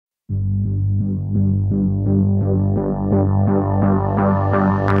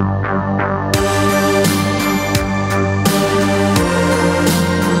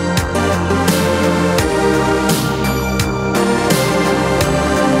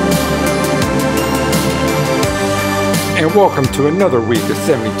and welcome to another week of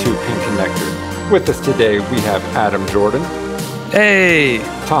 72 Pin Connected. With us today, we have Adam Jordan. Hey!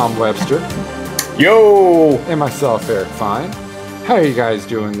 Tom Webster. Yo! And myself, Eric Fine. How are you guys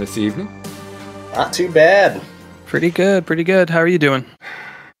doing this evening? Not too bad. Pretty good, pretty good. How are you doing?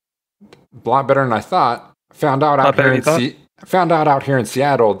 A lot better than I thought. Found out out here in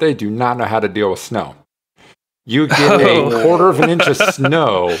Seattle, they do not know how to deal with snow. You get a quarter of an inch of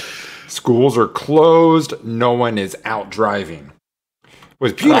snow, schools are closed, no one is out driving. It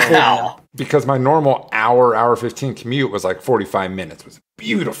was beautiful because my normal hour 15 commute was like 45 minutes. It was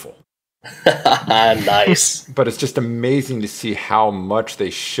beautiful. Nice. But it's just amazing to see how much they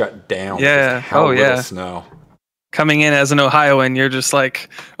shut down. Yeah. How little snow. Coming in as an Ohioan, you're just like,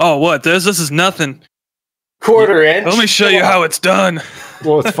 oh, what? This is nothing. Quarter inch. Let me show you how it's done.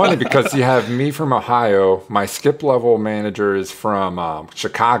 Well, it's funny because you have me from Ohio. My skip level manager is from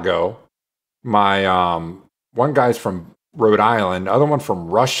Chicago. My one guy's from Rhode Island. Other one from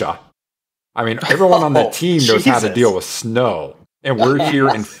Russia. I mean, everyone on the team knows how to deal with snow. And we're here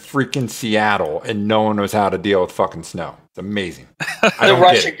in freaking Seattle, and no one knows how to deal with fucking snow. It's amazing. The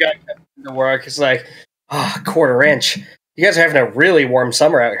Russian guy comes to work is like, quarter inch. You guys are having a really warm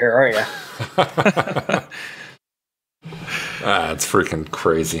summer out here, aren't you? It's freaking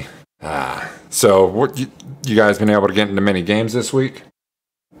crazy. So, what you guys been able to get into many games this week?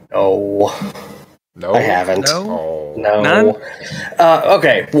 No, I haven't. No, None.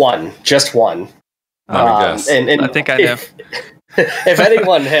 Okay, just one. Guess. And I think I know. If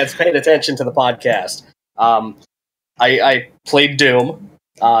anyone has paid attention to the podcast, I played Doom,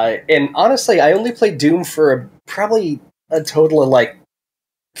 and honestly, I only played Doom for probably a total of like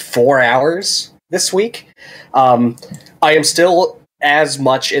 4 hours this week. I am still as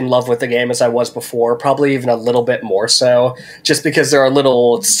much in love with the game as I was before, probably even a little bit more so, just because there are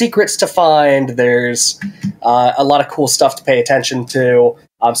little secrets to find. There's a lot of cool stuff to pay attention to,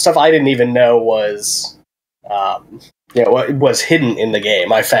 stuff I didn't even know was was hidden in the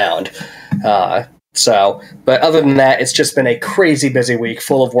game. I found. But other than that, it's just been a crazy busy week,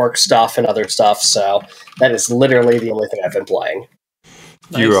 full of work stuff and other stuff. So that is literally the only thing I've been playing.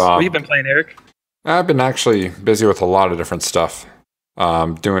 Nice. What have you been playing, Eric? I've been actually busy with a lot of different stuff.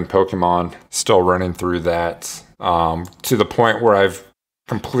 Doing Pokemon, still running through that to the point where I've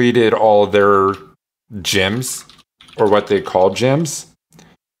completed all their gyms, or what they call gyms.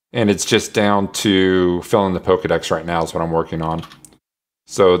 And it's just down to filling the Pokedex right now is what I'm working on.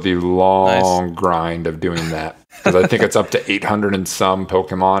 So the long grind of doing that. Because I think it's up to 800 and some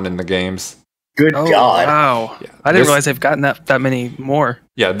Pokemon in the games. Good God. Wow. Yeah, I didn't realize they've gotten that many more.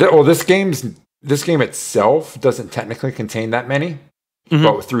 Yeah, this game itself doesn't technically contain that many. Mm-hmm.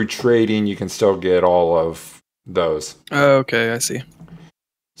 But through trading, you can still get all of those. Oh, okay, I see.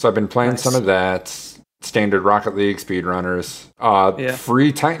 So I've been playing some of that. Standard Rocket League speedrunners.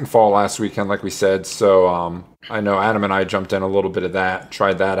 Free Titanfall last weekend, like we said. So I know Adam and I jumped in a little bit of that,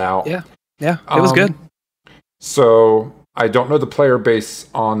 tried that out. Yeah, it was good. So I don't know the player base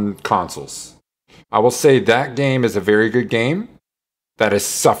on consoles. I will say that game is a very good game that is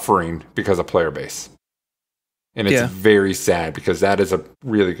suffering because of player base. And it's very sad because that is a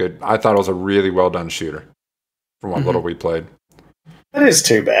really good... I thought it was a really well done shooter from what little we played. That is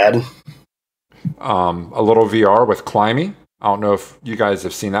too bad. A little VR with climbing. I don't know if you guys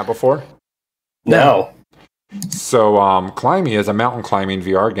have seen that before. No. So Climbing is a mountain climbing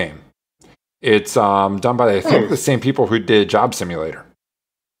VR game. It's done by, I think, the same people who did Job Simulator.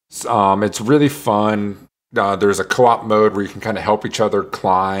 It's really fun. There's a co-op mode where you can kind of help each other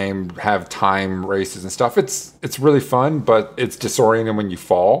climb, have time races and stuff. It's really fun, but it's disorienting when you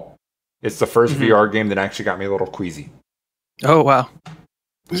fall. It's the first VR game that actually got me a little queasy. Oh, wow.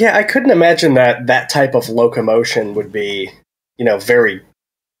 Yeah, I couldn't imagine that type of locomotion would be, very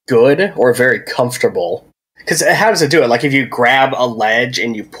good or very comfortable. Because how does it do it? Like, if you grab a ledge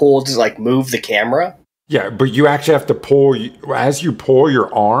and you pull to, like, move the camera? Yeah, but you actually have to pull, as you pull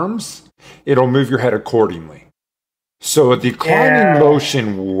your arms, it'll move your head accordingly. So the climbing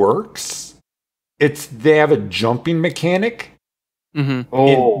motion works. They have a jumping mechanic.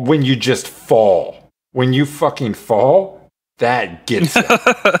 Mm-hmm. When you just fall. When you fucking fall, that gets it.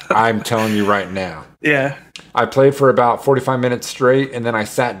 I'm telling you right now. Yeah. I played for about 45 minutes straight, and then I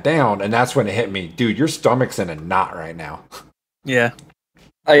sat down, and that's when it hit me. Dude, your stomach's in a knot right now. Yeah.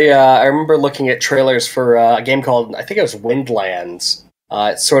 I remember looking at trailers for a game called, I think it was Windlands.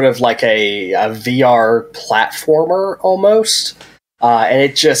 It's sort of like a VR platformer almost. And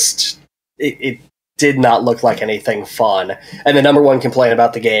it did not look like anything fun. And the number one complaint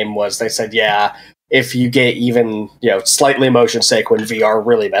about the game was they said, if you get even, slightly motion sick when VR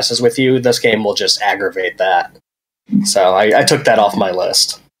really messes with you, this game will just aggravate that. So I took that off my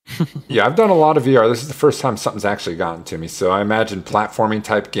list. Yeah, I've done a lot of VR. This is the first time something's actually gotten to me. So I imagine platforming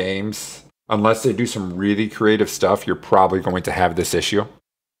type games, unless they do some really creative stuff, you're probably going to have this issue.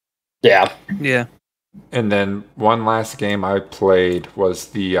 Yeah. Yeah. And then one last game I played was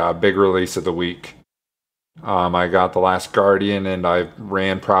the big release of the week. I got The Last Guardian, and I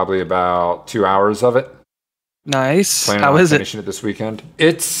ran probably about 2 hours of it. Nice. Planning How on is it? finishing it this weekend.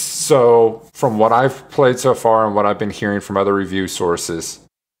 It's so, from what I've played so far and what I've been hearing from other review sources,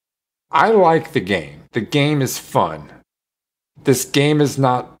 I like the game. The game is fun. This game is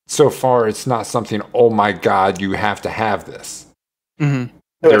not, so far, it's not something, oh my god, you have to have this. Mm-hmm.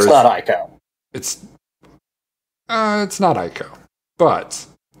 No, it's not Ico. It's not Ico. But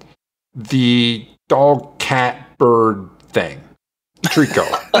the dog, cat, bird thing. Trico.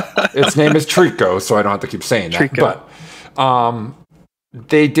 Its name is Trico, so I don't have to keep saying that. Trico. But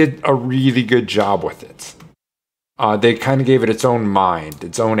they did a really good job with it. They kind of gave it its own mind,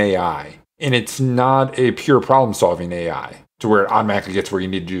 its own AI. And it's not a pure problem-solving AI to where it automatically gets where you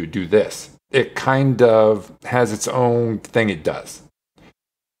need to do this. It kind of has its own thing it does.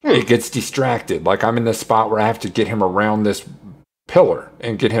 It gets distracted. Like I'm in this spot where I have to get him around this pillar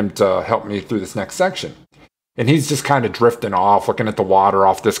and get him to help me through this next section. And he's just kind of drifting off, looking at the water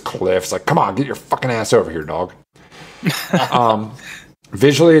off this cliff. It's like, come on, get your fucking ass over here, dog.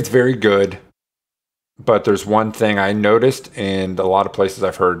 Visually, it's very good. But there's one thing I noticed, and a lot of places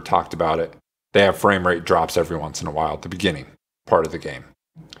I've heard talked about it. They have frame rate drops every once in a while at the beginning part of the game.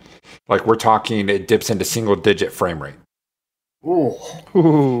 Like we're talking, it dips into single-digit frame rate. Ooh.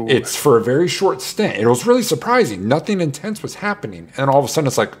 It's for a very short stint. It was really surprising. Nothing intense was happening. And all of a sudden,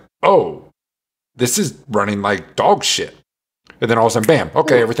 it's like, oh, this is running like dog shit. And then all of a sudden, bam,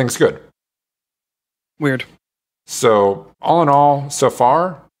 okay, everything's good. Weird. So, all in all, so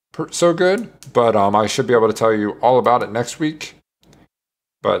far, so good. But I should be able to tell you all about it next week.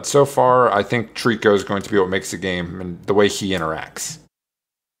 But so far, I think Trico is going to be what makes the game and the way he interacts.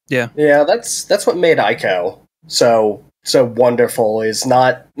 Yeah, that's what made Ico so wonderful. Is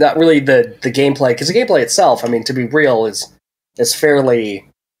not really the gameplay, because the gameplay itself, I mean, to be real, is fairly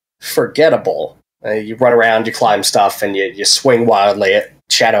forgettable. You run around, you climb stuff, and you swing wildly at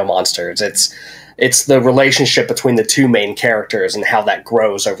shadow monsters. It's the relationship between the two main characters and how that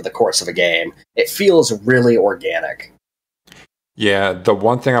grows over the course of a game. It feels really organic. Yeah, the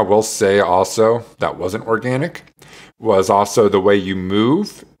one thing I will say also that wasn't organic was also the way you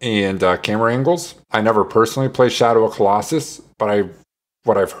move and camera angles. I never personally played Shadow of Colossus, but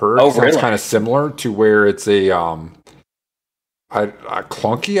what I've heard sounds kind of similar to where it's a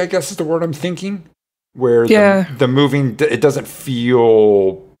clunky, I guess is the word I'm thinking, where the moving, it doesn't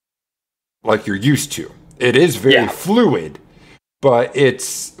feel like you're used to. It is very fluid, but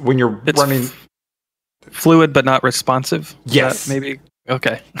it's when you're running... Fluid but not responsive? Yes. Maybe?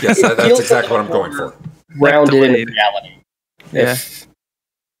 Okay. Yes, that's exactly what I'm going for. Grounded in reality. Yeah. If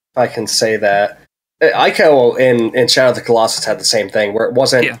I can say that. Ico in Shadow of the Colossus had the same thing, where it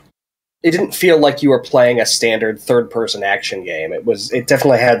wasn't... Yeah. It didn't feel like you were playing a standard third-person action game. It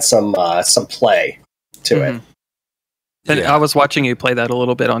definitely had some play to it. And I was watching you play that a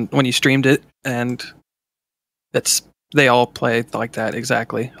little bit when you streamed it, and they all play like that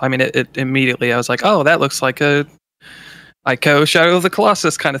exactly. I mean, it immediately I was like, oh, that looks like a Ico Shadow of the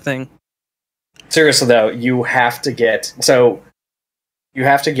Colossus kind of thing. Seriously though, you have to get the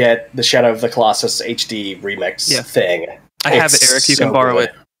Shadow of the Colossus HD remix thing. I have it, Eric. You can borrow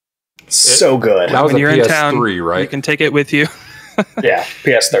it. So good. That was when you're PS3, in town, right? You can take it with you. Yeah,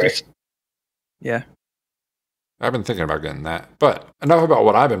 PS3. Yeah. I've been thinking about getting that. But enough about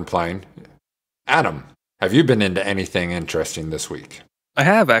what I've been playing. Adam, have you been into anything interesting this week? I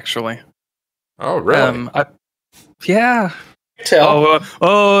have, actually. Oh, really? Yeah.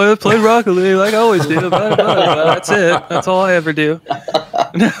 I played Rocket League like I always do. That's it. That's all I ever do.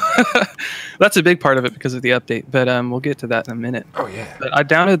 That's a big part of it because of the update, but we'll get to that in a minute. Oh, yeah. But I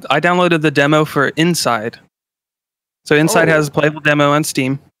downloaded the demo for Inside. So Inside has a playable demo on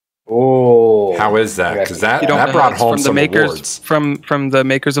Steam. Oh, how is that? Because that brought home some awards from the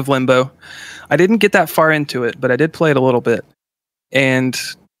makers of Limbo. I didn't get that far into it, but I did play it a little bit, and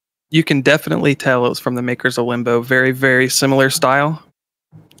you can definitely tell it was from the makers of Limbo. Very, very similar style,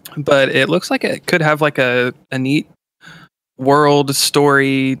 but it looks like it could have like a neat world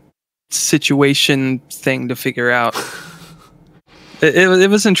story situation thing to figure out. It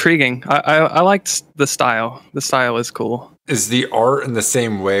was intriguing. I liked the style. The style is cool. Is the art in the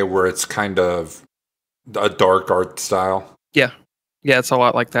same way where it's kind of a dark art style? Yeah, it's a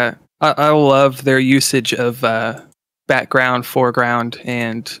lot like that. I love their usage of background, foreground,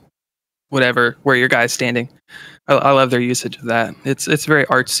 and whatever where your guy's standing. I love their usage of that. It's very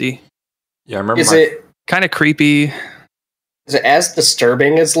artsy. Yeah, I remember. Is it kind of creepy? Is it as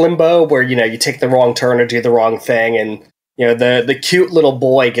disturbing as Limbo, where you take the wrong turn or do the wrong thing, and the cute little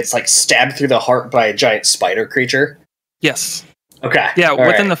boy gets like stabbed through the heart by a giant spider creature? Yes. Okay. Yeah. All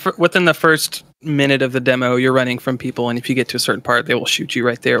Within the first minute of the demo, you're running from people, and if you get to a certain part, they will shoot you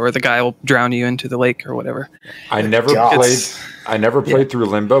right there, or the guy will drown you into the lake or whatever. I never played through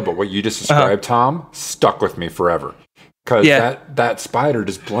Limbo, but what you just described, Tom, stuck with me forever. Because that spider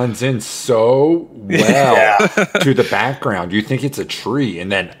just blends in so well to the background. You think it's a tree,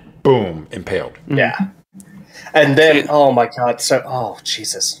 and then boom, impaled. Yeah. And then, oh my god,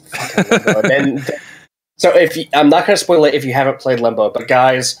 Jesus. Fucking Limbo. So I'm not going to spoil it if you haven't played Limbo, but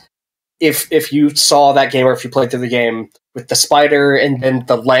guys, if you saw that game or if you played through the game with the spider and then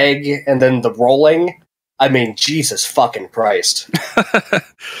the leg and then the rolling, I mean, Jesus fucking Christ.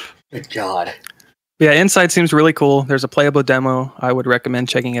 Good God. Yeah, Inside seems really cool. There's a playable demo. I would recommend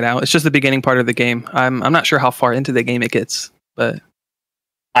checking it out. It's just the beginning part of the game. I'm not sure how far into the game it gets, but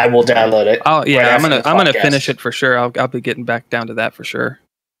I will download it. Oh yeah, I'm gonna finish it for sure. I'll be getting back down to that for sure.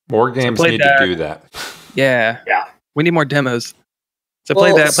 More games need to do that. Yeah. We need more demos. So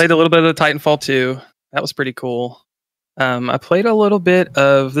played a little bit of the Titanfall 2. That was pretty cool. I played a little bit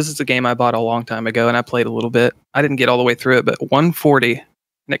of, this is a game I bought a long time ago, and I played a little bit. I didn't get all the way through it, but 140.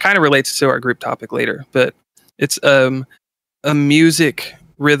 And it kind of relates to our group topic later, but it's a music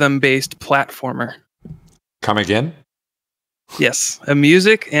rhythm-based platformer. Come again? Yes, a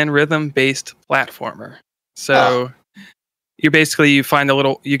music and rhythm-based platformer. So you find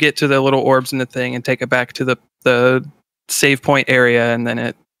you get to the little orbs in the thing and take it back to the save point area, and then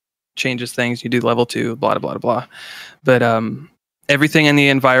it changes things. You do level 2, blah, blah, blah, blah. But everything in the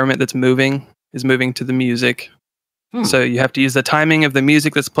environment that's moving is moving to the music. So you have to use the timing of the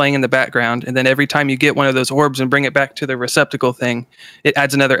music that's playing in the background, and then every time you get one of those orbs and bring it back to the receptacle thing, it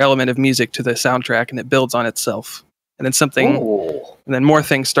adds another element of music to the soundtrack, and it builds on itself. And then and then more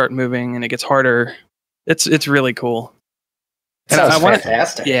things start moving, and it gets harder. It's really cool. Sounds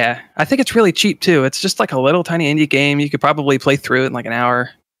fantastic. Yeah, I think it's really cheap too. It's just like a little tiny indie game. You could probably play through it in like an hour.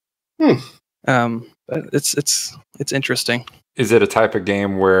 But it's interesting. Is it a type of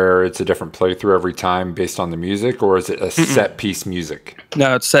game where it's a different playthrough every time based on the music, or is it a set piece music?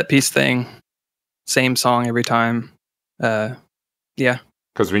 No, it's set piece thing. Same song every time. Yeah.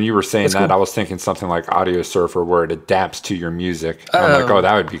 Because when you were saying that, cool. I was thinking something like Audio Surfer, where it adapts to your music. I'm like, oh,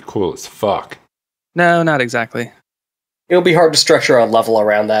 that would be cool as fuck. No, not exactly. It would be hard to structure a level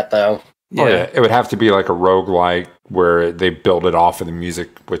around that, though. Yeah. Oh, yeah. It would have to be like a roguelike where they build it off of the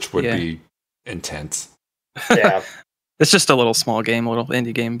music, which would be intense. Yeah. It's just a little small game, a little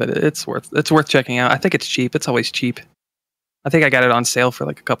indie game, but it's worth checking out. I think it's cheap. It's always cheap. I think I got it on sale for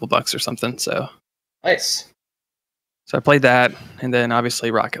like a couple bucks or something. So nice. So I played that, and then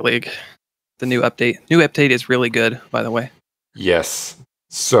obviously Rocket League, the new update. New update is really good, by the way. Yes.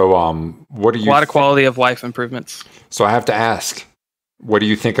 So what do you? A lot of quality of life improvements. So I have to ask, what do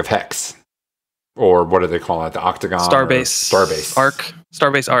you think of Hex, or what do they call it? The Octagon. Starbase Arc.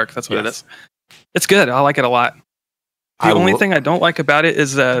 Starbase Arc. That's what it is. It's good. I like it a lot. The only thing I don't like about it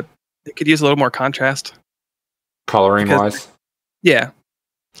is it could use a little more contrast. Coloring wise? Yeah.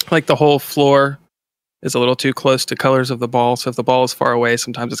 Like the whole floor is a little too close to colors of the ball. So if the ball is far away,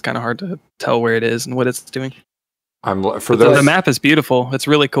 sometimes it's kind of hard to tell where it is and what it's doing. The map is beautiful. It's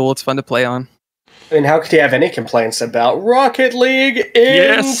really cool. It's fun to play on. I mean, how could you have any complaints about Rocket League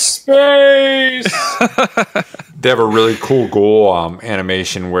in space? They have a really cool goal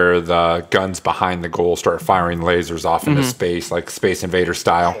animation where the guns behind the goal start firing lasers off into space, like Space Invader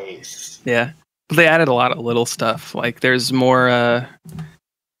style. Yeah. But they added a lot of little stuff. Like there's more,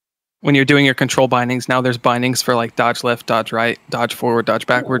 when you're doing your control bindings, now there's bindings for like dodge left, dodge right, dodge forward, dodge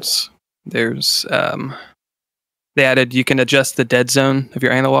backwards. There's, they added, you can adjust the dead zone of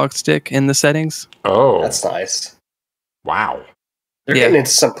your analog stick in the settings. Oh. That's nice. Wow. They're getting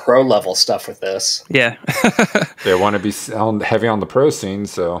into some pro level stuff with this. Yeah. They want to be heavy on the pro scene,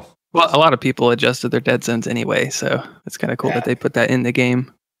 so. Well, a lot of people adjusted their dead zones anyway, so it's kind of cool that they put that in the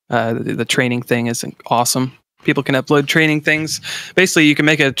game. The training thing is awesome. People can upload training things. Basically, you can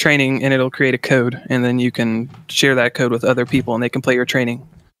make a training and it'll create a code, and then you can share that code with other people and they can play your training.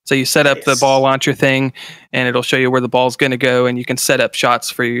 So you set up the ball launcher thing, and it'll show you where the ball's going to go, and you can set up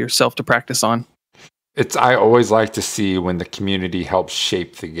shots for yourself to practice on. I always like to see when the community helps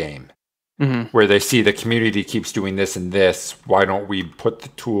shape the game. Where they see the community keeps doing this and this, why don't we put the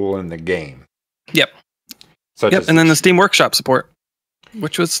tool in the game? Yep. And then the Steam Workshop support,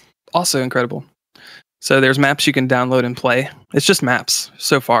 which was also incredible. So there's maps you can download and play. It's just maps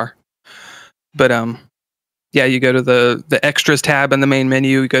so far. But yeah, you go to the extras tab in the main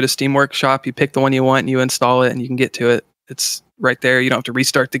menu. You go to Steam Workshop. You pick the one you want. And you install it, and you can get to it. It's right there. You don't have to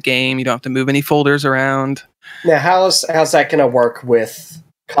restart the game. You don't have to move any folders around. Now, how's that going to work with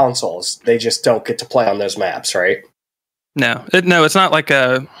consoles? They just don't get to play on those maps, right? No, it's not like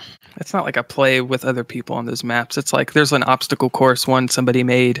a play with other people on those maps. It's like there's an obstacle course one somebody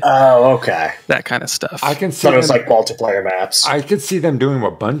made. Oh, okay. That kind of stuff. I can see. So it's like multiplayer maps. I could see them doing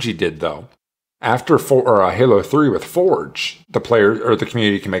what Bungie did though. After Halo 3 with Forge, the player or the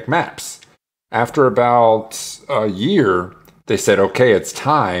community can make maps. After about a year, they said, "Okay, it's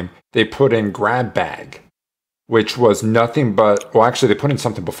time." They put in Grab Bag, which was nothing but actually they put in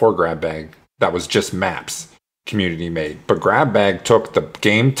something before Grab Bag that was just maps. Community made, but Grab Bag took the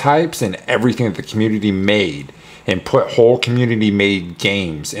game types and everything that the community made and put whole community made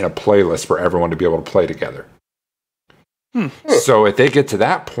games in a playlist for everyone to be able to play together. So if they get to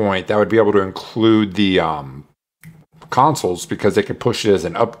that point, that would be able to include the consoles because they could push it as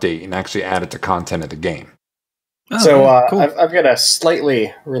an update and actually add it to content of the game. So cool. I've got a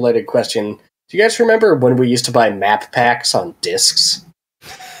slightly related question. Do you guys remember when we used to buy map packs on discs?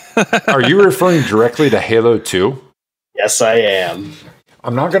 Are you referring directly to Halo 2? Yes, I am.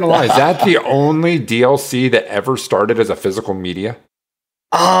 I'm not going to lie. Is that the only DLC that ever started as a physical media?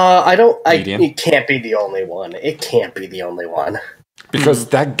 It can't be the only one. It can't be the only one. Because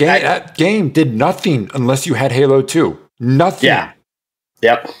that game did nothing unless you had Halo 2. Nothing. Yeah.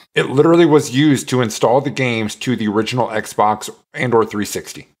 Yep. It literally was used to install the games to the original Xbox and or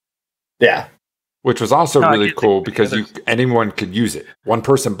 360. Yeah. Which was also really cool because anyone could use it. One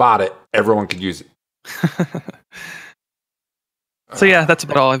person bought it, everyone could use it. So yeah, that's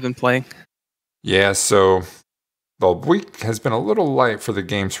about all I've been playing. Yeah, so the week has been a little light for the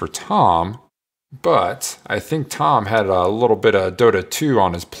games for Tom, but I think Tom had a little bit of Dota 2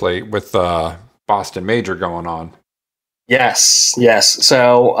 on his plate with Boston Major going on. Yes.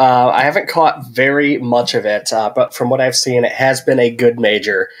 So I haven't caught very much of it, but from what I've seen, it has been a good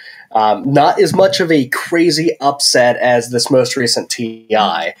major. Not as much of a crazy upset as this most recent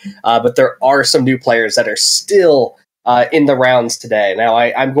TI, but there are some new players that are still in the rounds today. Now,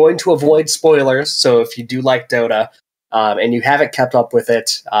 I'm going to avoid spoilers, so if you do like Dota and you haven't kept up with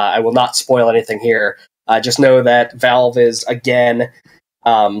it, I will not spoil anything here. Just know that Valve is, again,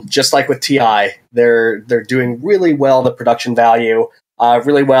 just like with TI, they're doing really well in the production value.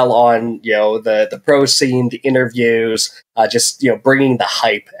 Really well on the pro scene, the interviews, just bringing the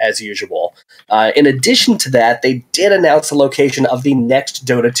hype as usual. In addition to that, they did announce the location of the next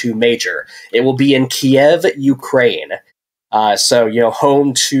Dota 2 major. It will be in Kiev, Ukraine. So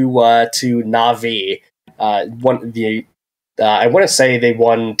home to Na'Vi. I want to say they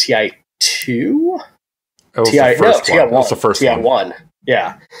won TI2. TI1. That's the first one. TI1.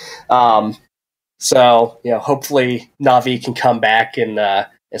 Yeah. So, hopefully Na'Vi can come back and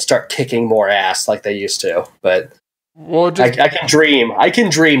start kicking more ass like they used to. But I can dream. I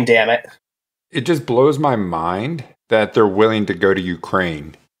can dream, damn it. It just blows my mind that they're willing to go to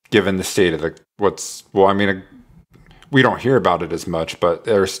Ukraine, given the state of we don't hear about it as much, but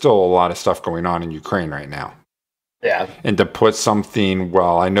there's still a lot of stuff going on in Ukraine right now. Yeah. And to put something,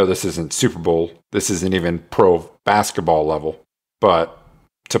 I know this isn't Super Bowl, this isn't even pro basketball level, but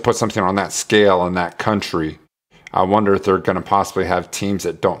to put something on that scale in that country, I wonder if they're going to possibly have teams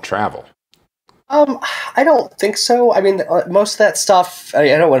that don't travel. I don't think so. I mean, most of that stuff, I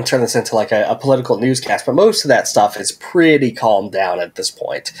don't want to turn this into like a political newscast, but most of that stuff is pretty calmed down at this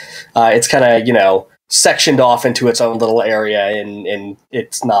point. It's kind of, sectioned off into its own little area, and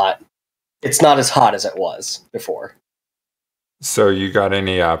it's not as hot as it was before. So you got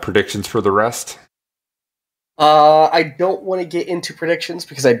any predictions for the rest? I don't want to get into predictions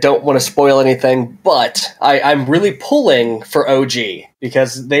because I don't want to spoil anything, but I'm really pulling for OG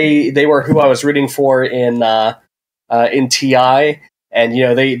because they were who I was rooting for in TI, and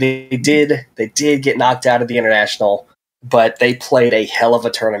they did get knocked out of the international, but they played a hell of a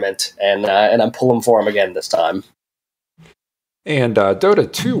tournament, and I'm pulling for them again this time. And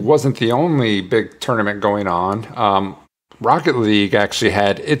Dota 2 wasn't the only big tournament going on. Rocket League actually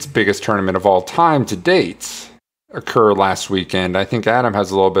had its biggest tournament of all time to date occur last weekend. I think Adam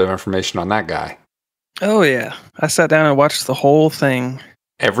has a little bit of information on that guy. Oh, yeah. I sat down and watched the whole thing.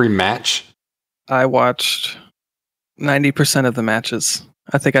 Every match? I watched 90% of the matches.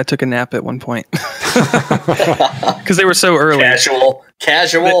 I think I took a nap at one point. Because they were so early.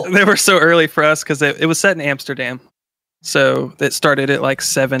 Casual. They were so early for us because it was set in Amsterdam. So it started at like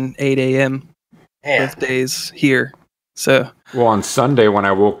 7, 8 a.m. both days here. So on Sunday when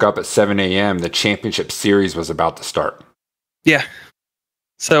I woke up at 7 a.m., the championship series was about to start. Yeah.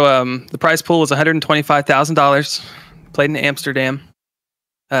 So the prize pool was $125,000. Played in Amsterdam.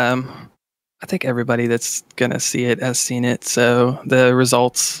 I think everybody that's gonna see it has seen it. So the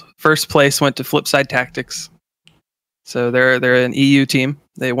results: first place went to Flipside Tactics. So they're an EU team.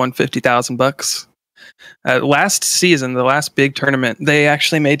 They won $50,000. Last season, the last big tournament, they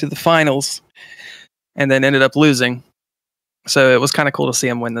actually made to the finals, and then ended up losing. So it was kind of cool to see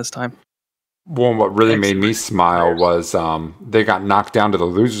them win this time. Well, what really made me smile was they got knocked down to the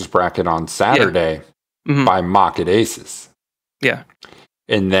losers bracket on Saturday by Mocket Aces. Yeah.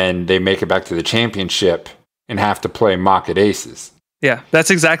 And then they make it back to the championship and have to play Mocket Aces. Yeah, that's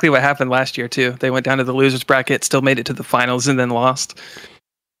exactly what happened last year, too. They went down to the losers bracket, still made it to the finals, and then lost.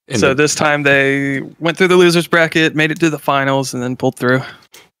 So this time they went through the losers bracket, made it to the finals, and then pulled through.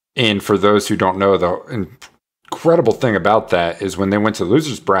 And for those who don't know, the incredible thing about that is when they went to the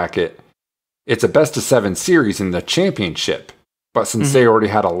losers bracket, it's a best-of-7 series in the championship. But since they already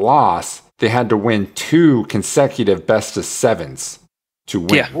had a loss, they had to win 2 consecutive best-of-7s to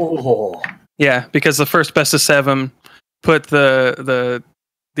win. Yeah. Whoa. Yeah, because the first best-of-7 put the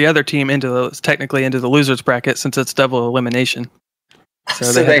other team technically into the losers bracket since it's double elimination.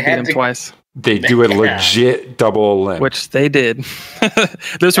 So they had to beat them twice. They do a legit double elim. Which they did.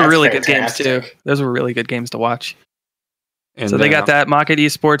 Those were really good games, too. Those were really good games to watch. And so they got that. Mocket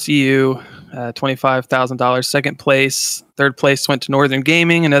Esports EU, $25,000. Second place. Third place went to Northern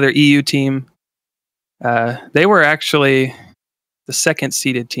Gaming, another EU team. They were actually the second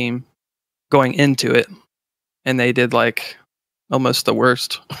seeded team going into it. And they did like almost the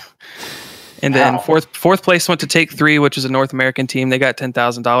worst. And then fourth place went to Take 3, which is a North American team. They got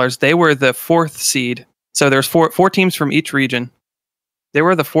 $10,000. They were the 4th seed. So there's four teams from each region. They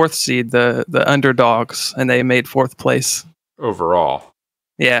were the 4th seed, the underdogs, and they made 4th place overall.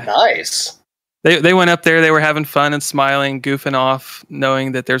 Yeah, nice. They went up there. They were having fun and smiling, goofing off,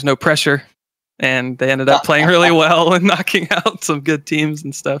 knowing that there's no pressure, and they ended up playing really well and knocking out some good teams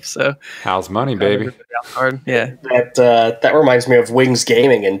and stuff. So how's money, baby? Yeah, that reminds me of Wings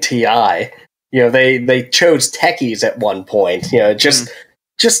Gaming and TI. You know, they chose techies at one point. You know, just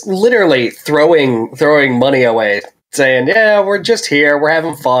literally throwing money away, saying, "Yeah, we're just here. We're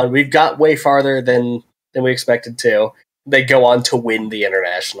having fun. We've got way farther than we expected to." They go on to win the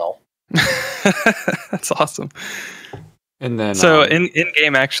international. That's awesome. And then, so in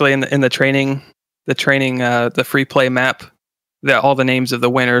game, actually, in the training, the free play map, all the names of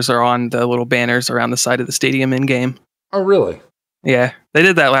the winners are on the little banners around the side of the stadium in game. Oh, really? Yeah, they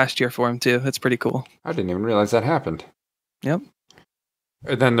did that last year for him too. That's pretty cool. I didn't even realize that happened. Yep.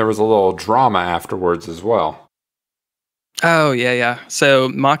 And then there was a little drama afterwards as well. Oh, yeah. So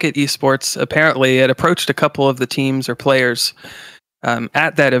Mocket Esports, apparently it approached a couple of the teams or players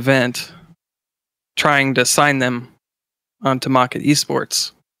at that event trying to sign them onto Mocket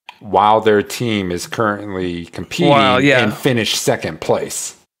Esports. While their team is currently competing and finished second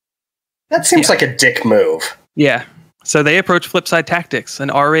place. That seems like a dick move. Yeah. So they approached Flipside Tactics, an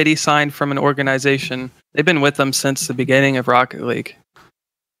already signed from an organization. They've been with them since the beginning of Rocket League.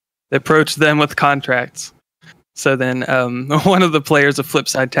 They approached them with contracts. So then one of the players of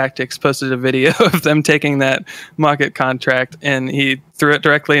Flipside Tactics posted a video of them taking that Mocket contract, and he threw it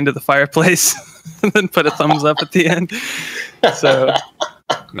directly into the fireplace and then put a thumbs up at the end. So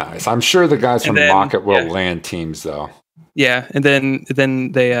nice. I'm sure the guys from Mocket will land teams, though. Yeah, and then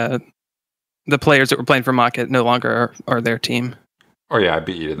they the players that were playing for Mocket no longer are their team. Oh yeah, I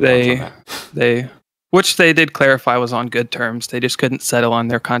beat you to the punch on that. Which they did clarify was on good terms. They just couldn't settle on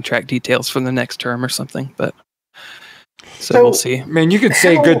their contract details for the next term or something. But so we'll see. Man, you could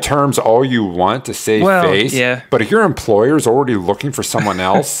say good terms all you want to save face. Yeah. But if your employer's already looking for someone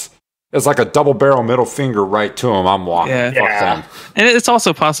else, it's like a double barrel middle finger right to them. I'm walking. Yeah. Fuck them. And it's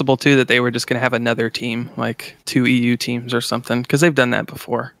also possible too that they were just going to have another team, like 2 EU teams or something, because they've done that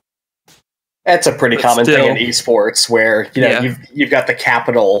before. That's a pretty common thing in esports, where you've got the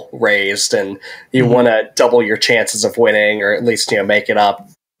capital raised and you want to double your chances of winning, or at least make it up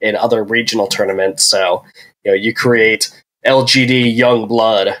in other regional tournaments. So you create LGD Young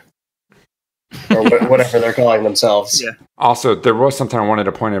Blood, or whatever they're calling themselves. Yeah. Also, there was something I wanted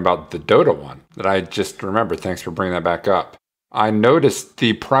to point out about the Dota one that I just remembered. Thanks for bringing that back up. I noticed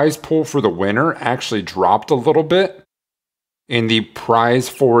the prize pool for the winner actually dropped a little bit. And the prize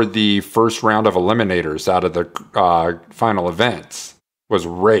for the first round of eliminators out of the final events was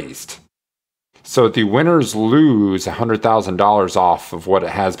raised. So the winners lose $100,000 off of what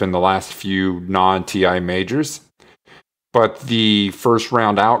it has been the last few non-TI majors. But the first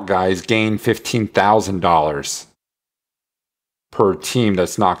round out guys gain $15,000 per team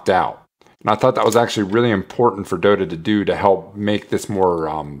that's knocked out. And I thought that was actually really important for Dota to do to help make this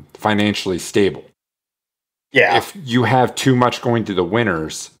more financially stable. Yeah. If you have too much going to the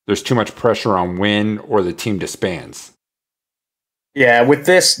winners, there's too much pressure on win or the team disbands. Yeah, with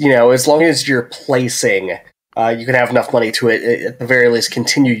this, as long as you're placing, you can have enough money to at the very least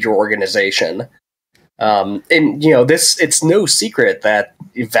continue your organization. And it's no secret that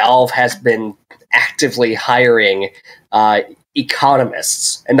Valve has been actively hiring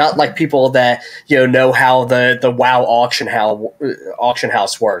economists, and not like people that know how the WoW auction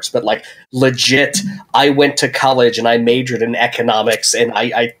house works, but like legit. I went to college and I majored in economics, and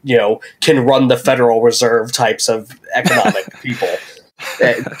I can run the Federal Reserve types of economic people.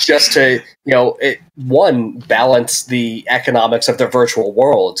 Just to balance the economics of the virtual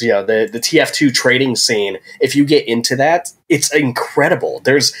world. The TF2 trading scene, if you get into that, it's incredible.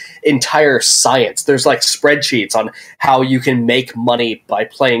 There's entire science. There's like spreadsheets on how you can make money by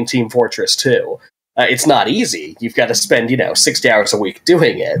playing Team Fortress 2. It's not easy. You've got to spend 60 hours a week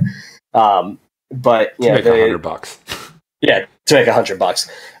doing it. But to make $100. Yeah, to make $100.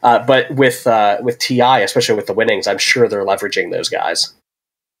 But with TI, especially with the winnings, I'm sure they're leveraging those guys.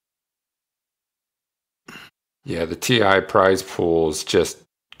 Yeah, the TI prize pool is just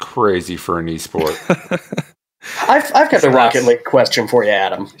crazy for an esport. I've got a Rocket League question for you,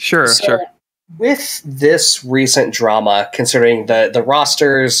 Adam. Sure. With this recent drama, considering the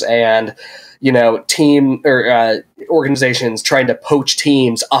rosters and team or organizations trying to poach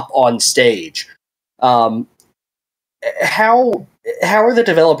teams up on stage, how are the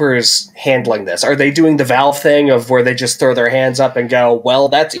developers handling this? Are they doing the Valve thing of where they just throw their hands up and go, well,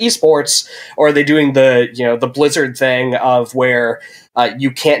 that's esports? Or are they doing the Blizzard thing of where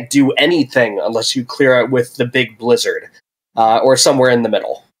you can't do anything unless you clear it with the big Blizzard, or somewhere in the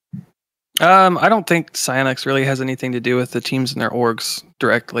middle? I don't think Psyonix really has anything to do with the teams and their orgs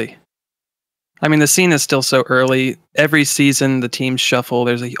directly. I mean, the scene is still so early. Every season, the teams shuffle.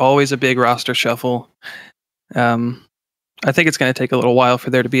 There's always a big roster shuffle. I think it's going to take a little while for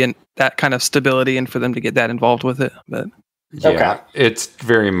there to be that kind of stability and for them to get that involved with it. But yeah, It's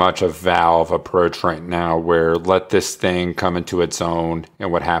very much a Valve approach right now, where let this thing come into its own,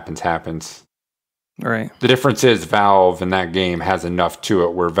 and what happens, happens. Right. The difference is Valve in that game has enough to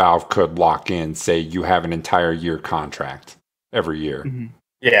it where Valve could lock in, say you have an entire year contract every year. Mm-hmm.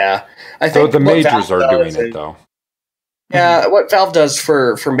 Yeah, I think the majors are doing it though. Yeah, what Valve does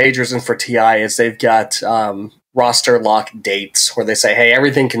for majors and for TI is they've got roster lock dates where they say, hey,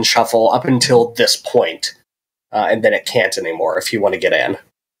 everything can shuffle up until this point, and then it can't anymore if you want to get in.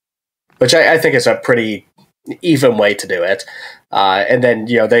 Which I think is a pretty even way to do it. And then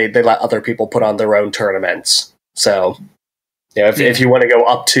they let other people put on their own tournaments. So if you want to go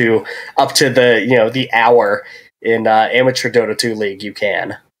up to the the hour in amateur Dota 2 League, you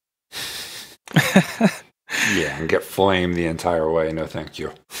can. Yeah, and get flamed the entire way. No, thank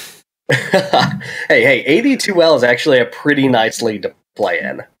you. hey, AD2L is actually a pretty nice league to play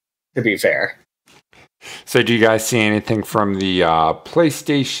in, to be fair. So do you guys see anything from the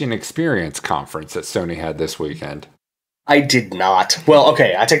PlayStation Experience conference that Sony had this weekend? I did not. Well,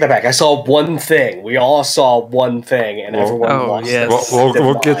 okay, I take that back. I saw one thing. We all saw one thing, and everyone lost. Yes.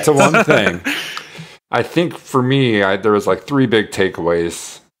 We'll get to one thing. I think for me, there was like 3 big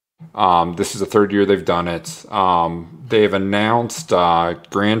takeaways. This is the 3rd year they've done it. They've announced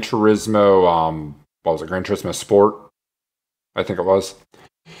Gran Turismo, Gran Turismo Sport, I think it was.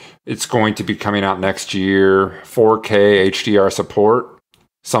 It's going to be coming out next year, 4K HDR support.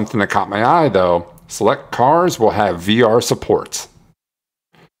 Something that caught my eye, though, select cars will have VR support.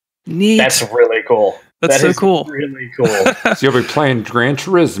 Neat. That's really cool. That's so cool. Really cool. So you'll be playing Gran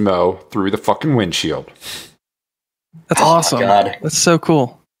Turismo through the fucking windshield. That's awesome. God. That's so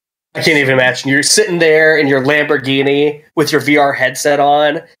cool. I can't even imagine. You're sitting there in your Lamborghini with your VR headset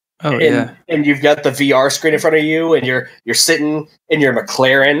on. Oh, yeah. And you've got the VR screen in front of you, and you're sitting in your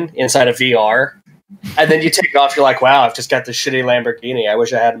McLaren inside of VR. And then you take it off, you're like, wow, I've just got this shitty Lamborghini. I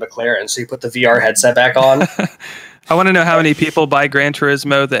wish I had a McLaren. So you put the VR headset back on. I want to know how many people buy Gran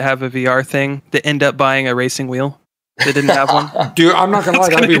Turismo that have a VR thing that end up buying a racing wheel. They didn't have one. Dude, I'm not going to lie.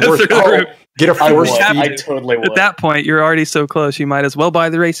 That'd be worth it. Get a force feed. I totally would. At that point, you're already so close. You might as well buy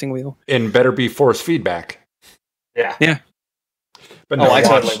the racing wheel. And better be force feedback. Yeah. Yeah. But no, I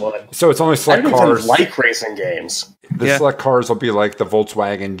totally would. So it's only select cars. I don't even like racing games. The select cars will be like the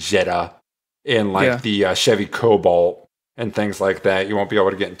Volkswagen Jetta and like the Chevy Cobalt and things like that. You won't be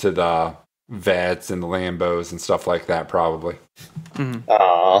able to get into the Vets and the Lambos and stuff like that, probably.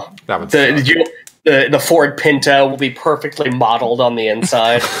 Mm-hmm. That would the Ford Pinto will be perfectly modeled on the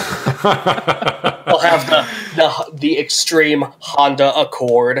inside. We'll have the extreme Honda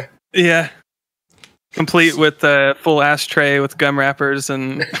Accord. Yeah. Complete with a full ashtray with gum wrappers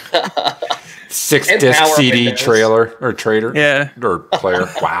and 6-disc CD windows. trailer or trader. Yeah. Or player.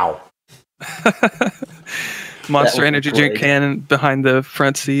 Wow. Monster would be Energy drink great. can behind the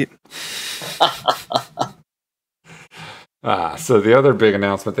front seat. So the other big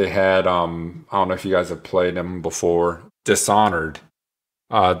announcement they had, I don't know if you guys have played them before, Dishonored.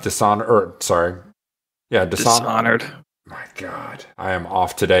 Dishonored. My God, I am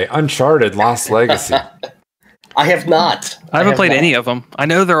off today. Uncharted Lost Legacy. I have not. I haven't played any of them. I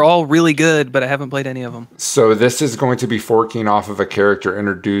know they're all really good, but I haven't played any of them. So this is going to be forking off of a character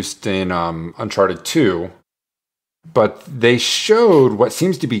introduced in Uncharted 2, but they showed what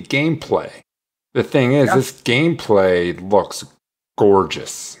seems to be gameplay. The thing is, this gameplay looks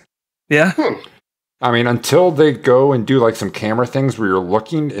gorgeous. Yeah? I mean, until they go and do like some camera things where you're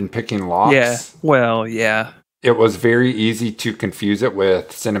looking and picking locks. Yeah. Well, yeah. It was very easy to confuse it with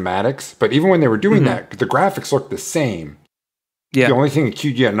cinematics. But even when they were doing that, the graphics looked the same. Yeah. The only thing that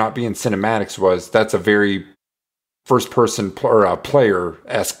cued you out not being cinematics was that's a very first-person or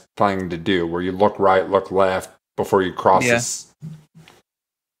player-esque thing to do, where you look right, look left before you cross this.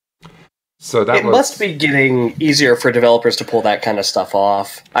 So that must be getting easier for developers to pull that kind of stuff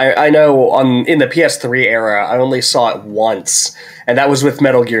off. I know in the PS3 era, I only saw it once, and that was with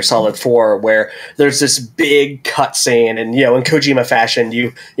Metal Gear Solid 4, where there's this big cutscene, and in Kojima fashion,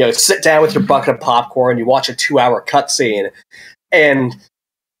 you sit down with your bucket of popcorn, you watch a 2-hour cutscene, and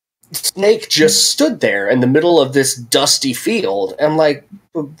Snake just stood there in the middle of this dusty field. I'm like,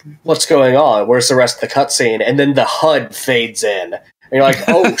 what's going on? Where's the rest of the cutscene? And then the HUD fades in. And you're like,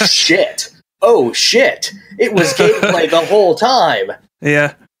 oh shit. Oh shit. It was gameplay the whole time.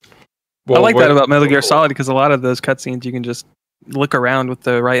 Yeah. Well, I like that about Metal Gear Solid, because a lot of those cutscenes you can just look around with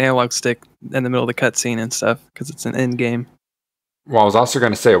the right analog stick in the middle of the cutscene and stuff, because it's an end game. Well, I was also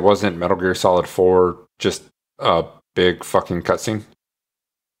going to say, it wasn't Metal Gear Solid 4 just a big fucking cutscene?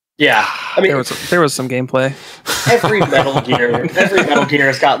 Yeah, I mean, there was some gameplay. Every Metal Gear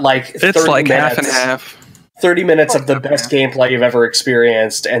has got like 30 it's like minutes. half and half. 30 minutes of the best gameplay you've ever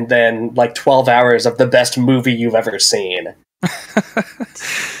experienced, and then like 12 hours of the best movie you've ever seen.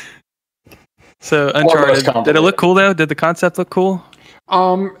 So Uncharted, did it look cool though? Did the concept look cool?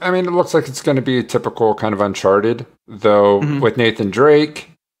 I mean, it looks like it's going to be a typical kind of Uncharted, though with Nathan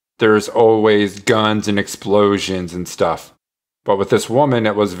Drake, there's always guns and explosions and stuff. But with this woman,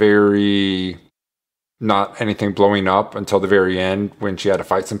 it was very not anything blowing up until the very end when she had to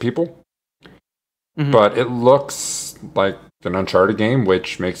fight some people. But it looks like an Uncharted game,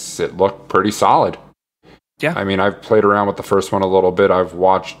 which makes it look pretty solid. Yeah. I mean, I've played around with the first one a little bit. I've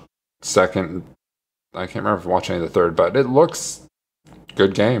watched second. I can't remember if I watched any of the third, but it looks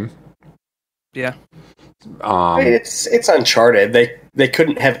good game. Yeah. I mean, it's Uncharted. They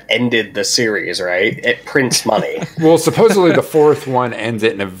couldn't have ended the series, right? It prints money. Well, supposedly the fourth one ends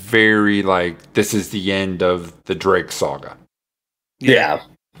it in a very, this is the end of the Drake saga. Yeah.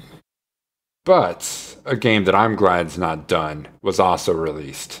 But a game that I'm glad is not done was also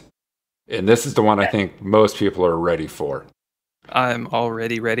released. And this is the one I think most people are ready for. I'm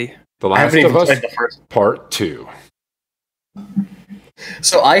already ready. The Last of Us Part 2.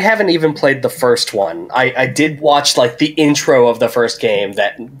 So I haven't even played the first one. I did watch the intro of the first game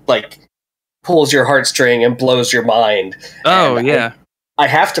that pulls your heartstring and blows your mind. Oh, and yeah. I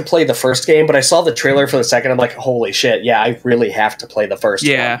have to play the first game, but I saw the trailer for the second. I'm like, holy shit, yeah, I really have to play the first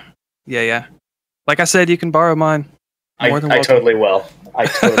one. Yeah. Like I said, you can borrow mine. I totally will.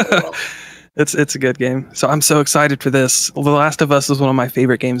 It's a good game. So I'm so excited for this. The Last of Us is one of my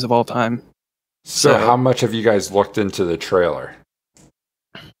favorite games of all time. So how much have you guys looked into the trailer?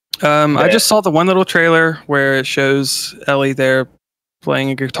 I just saw the one little trailer where it shows Ellie there playing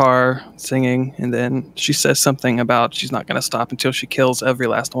a guitar, singing, and then she says something about she's not going to stop until she kills every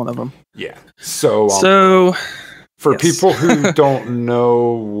last one of them. Yeah. So for people who don't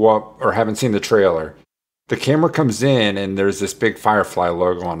know what or haven't seen the trailer, the camera comes in and there's this big Firefly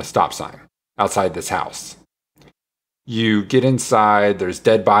logo on a stop sign outside this house. You get inside, there's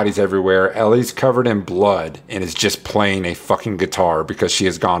dead bodies everywhere. Ellie's covered in blood and is just playing a fucking guitar because she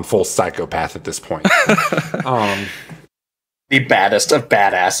has gone full psychopath at this point. The baddest of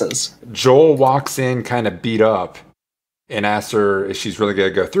badasses. Joel walks in kind of beat up and asks her if she's really going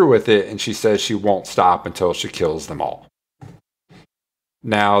to go through with it, and she says she won't stop until she kills them all.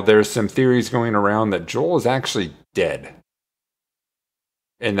 Now, there's some theories going around that Joel is actually dead.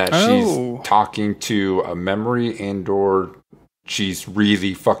 And that she's talking to a memory and/or she's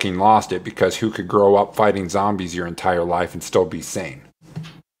really fucking lost it, because who could grow up fighting zombies your entire life and still be sane?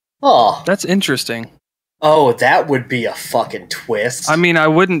 Oh, that's interesting. Oh, that would be a fucking twist. I mean, I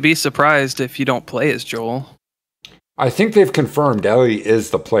wouldn't be surprised if you don't play as Joel. I think they've confirmed Ellie is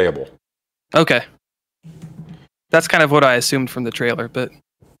the playable. Okay. That's kind of what I assumed from the trailer, but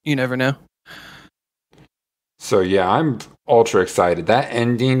you never know. So yeah, I'm ultra excited. That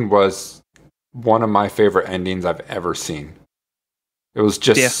ending was one of my favorite endings I've ever seen. It was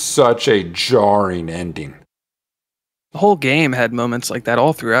just such a jarring ending. The whole game had moments like that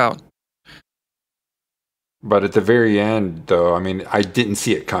all throughout. But at the very end, though, I mean, I didn't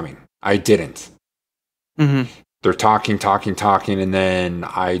see it coming. I didn't. Mm-hmm. They're talking, and then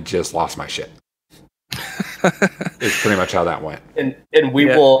I just lost my shit. It's pretty much how that went. And we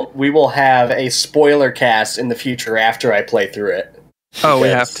will have a spoiler cast in the future after I play through it. Oh, we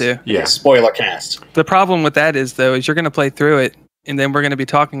have to. Yeah. Spoiler cast. The problem with that is you're going to play through it, and then we're going to be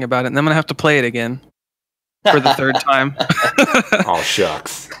talking about it, and then I'm going to have to play it again for the third time. Oh,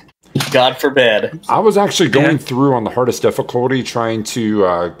 shucks. God forbid. I was actually going through on the hardest difficulty, trying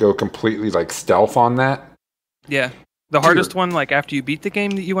to go completely like stealth on that. Yeah. The hardest one, like after you beat the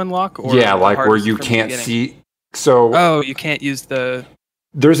game that you unlock? Or yeah, like where you can't see. So, oh, you can't use the...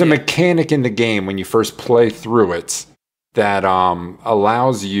 There's a mechanic in the game when you first play through it that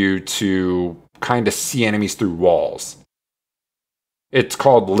allows you to kind of see enemies through walls. It's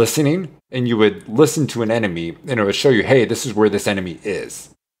called listening, and you would listen to an enemy, and it would show you, hey, this is where this enemy is.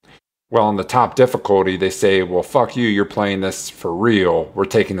 Well, on the top difficulty, they say, well, fuck you, you're playing this for real, we're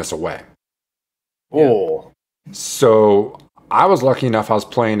taking this away. Oh. So I was lucky enough I was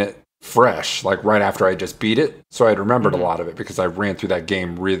playing it fresh, like right after I just beat it, so I'd remembered a lot of it because I ran through that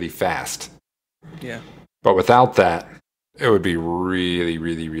game really fast. Yeah. But without that, it would be really,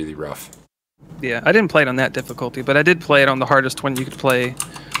 really, really rough. Yeah, I didn't play it on that difficulty, but I did play it on the hardest one you could play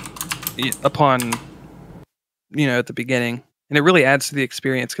upon, at the beginning. And it really adds to the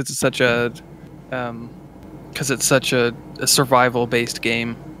experience because it's such a survival-based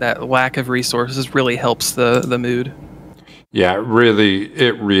game. That lack of resources really helps the mood. Yeah, it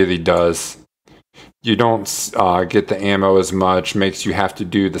really does. You don't get the ammo as much, makes you have to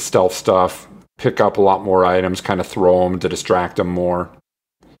do the stealth stuff, pick up a lot more items, kind of throw them to distract them more.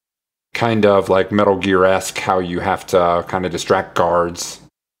 Kind of like Metal Gear-esque, how you have to kind of distract guards.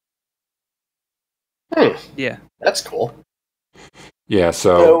 Yeah. That's cool. Yeah,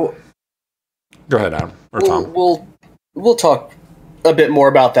 so go ahead, Adam, or Tom. We'll talk a bit more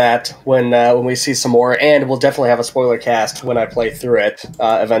about that when we see some more, and we'll definitely have a spoiler cast when I play through it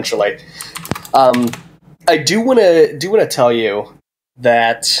eventually. I do want to tell you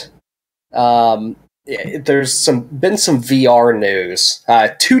that there's been some VR news.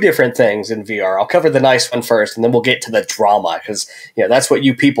 Two different things in VR. I'll cover the nice one first, and then we'll get to the drama because that's what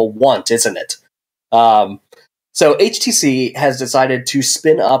you people want, isn't it? So HTC has decided to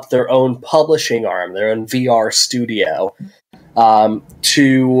spin up their own publishing arm, their own VR studio,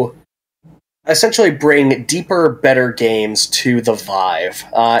 to essentially bring deeper, better games to the Vive.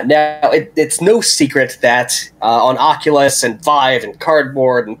 Now, it's no secret that on Oculus and Vive and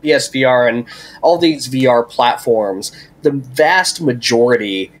Cardboard and PSVR and all these VR platforms, the vast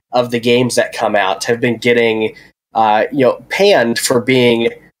majority of the games that come out have been getting panned for being...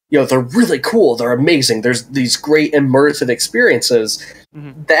 they're really cool, they're amazing, there's these great immersive experiences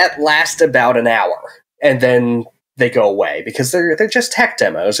that last about an hour, and then they go away, because they're just tech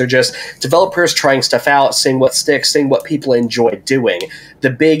demos, they're just developers trying stuff out, seeing what sticks, seeing what people enjoy doing. The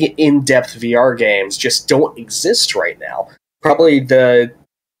big, in-depth VR games just don't exist right now. Probably I don't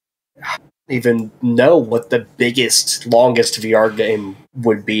even know what the biggest, longest VR game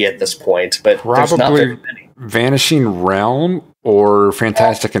would be at this point, but there's not very many. Vanishing Realm or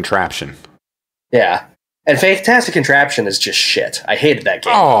Fantastic Contraption. Yeah. And Fantastic Contraption is just shit. I hated that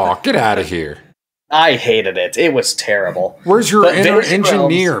game. Oh, get out of here. I hated it. It was terrible. Where's your inner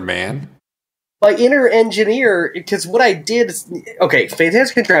engineer, man? My inner engineer, because what I did is... Okay,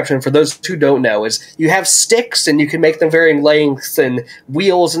 Fantastic Contraption, for those who don't know, is you have sticks and you can make them varying lengths and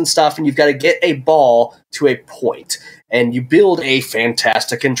wheels and stuff, and you've got to get a ball to a point. And you build a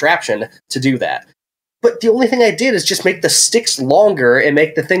Fantastic Contraption to do that. But the only thing I did is just make the sticks longer and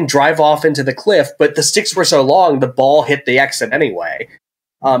make the thing drive off into the cliff, but the sticks were so long, the ball hit the exit anyway.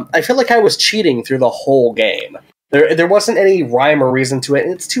 I feel like I was cheating through the whole game. There wasn't any rhyme or reason to it,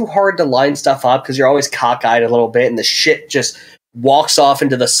 and it's too hard to line stuff up because you're always cockeyed a little bit, and the shit just walks off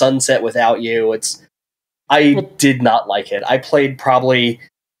into the sunset without you. I did not like it. I played probably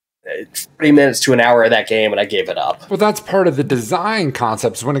 30 minutes to an hour of that game, and I gave it up. Well, that's part of the design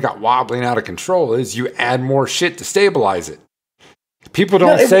concepts when it got wobbling out of control, is you add more shit to stabilize it. People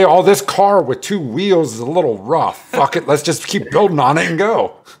don't say, oh, this car with two wheels is a little rough. Fuck it, let's just keep building on it and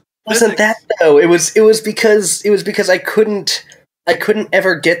go. wasn't that though. It was because I couldn't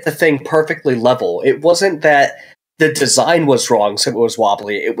ever get the thing perfectly level. It wasn't that the design was wrong, so it was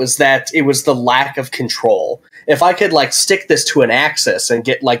wobbly. It was that it was the lack of control. If I could like stick this to an axis and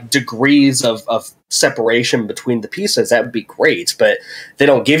get like degrees of separation between the pieces, that would be great. But they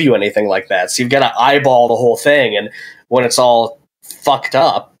don't give you anything like that. So you've got to eyeball the whole thing, and when it's all fucked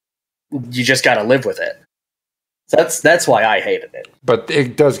up, you just got to live with it. So that's why I hated it. But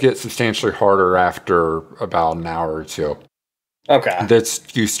it does get substantially harder after about an hour or two. Okay.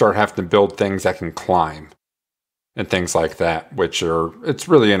 You start having to build things that can climb and things like that, it's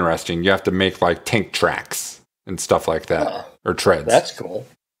really interesting. You have to make like tank tracks and stuff like that, or treads. That's cool.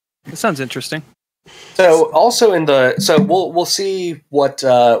 That sounds interesting. So also we'll see what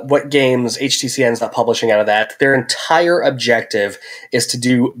games HTC ends up publishing out of that. Their entire objective is to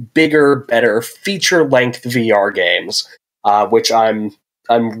do bigger, better, feature-length VR games, which I'm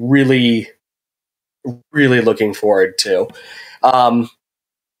really, really looking forward to.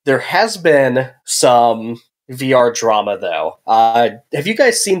 There has been some VR drama, though. Have you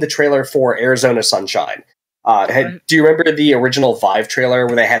guys seen the trailer for Arizona Sunshine? Do you remember the original Vive trailer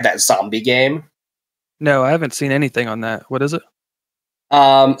where they had that zombie game? No, I haven't seen anything on that. What is it?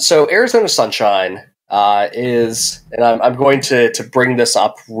 So Arizona Sunshine is, and I'm going to bring this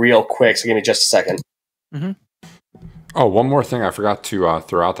up real quick, so give me just a second. Mm-hmm. Oh, one more thing I forgot to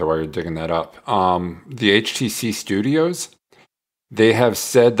throw out there while you're digging that up. The HTC Studios, they have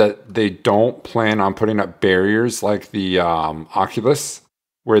said that they don't plan on putting up barriers like the Oculus,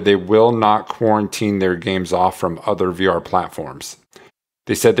 where they will not quarantine their games off from other VR platforms.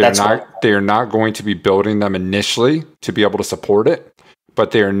 They said they are not going to be building them initially to be able to support it,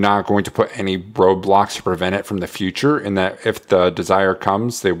 but they are not going to put any roadblocks to prevent it from the future, and that if the desire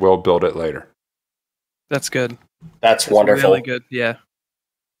comes, they will build it later. That's good. That's wonderful. Really good, yeah.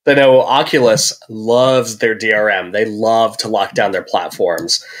 I know Oculus loves their DRM. They love to lock down their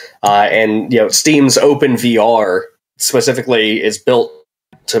platforms. And Steam's OpenVR specifically is built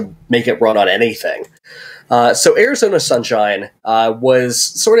to make it run on anything. So Arizona Sunshine was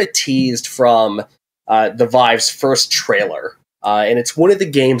sort of teased from the Vive's first trailer. And it's one of the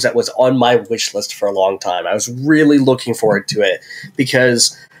games that was on my wish list for a long time. I was really looking forward to it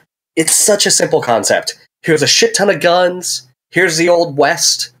because it's such a simple concept. Here's a shit ton of guns. Here's the Old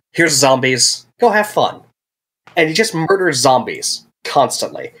West. Here's zombies. Go have fun. And you just murder zombies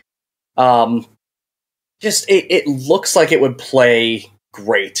constantly. It looks like it would play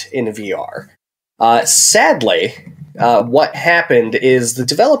great in VR. Sadly, what happened is the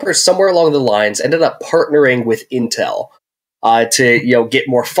developers somewhere along the lines ended up partnering with Intel to get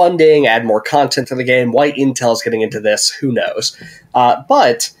more funding, add more content to the game. Why Intel's getting into this, who knows?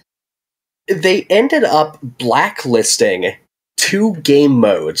 But they ended up blacklisting 2 game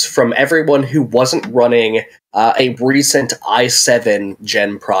modes from everyone who wasn't running a recent i7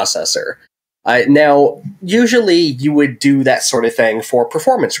 gen processor. Now, usually you would do that sort of thing for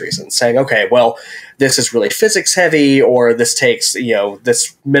performance reasons, saying, okay, well, this is really physics heavy, or this takes,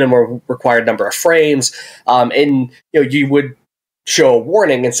 this minimum required number of frames, and you would show a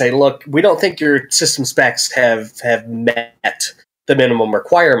warning and say, look, we don't think your system specs have met the minimum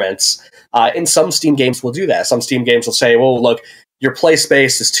requirements. And some Steam games will do that. Some Steam games will say, well, look, your play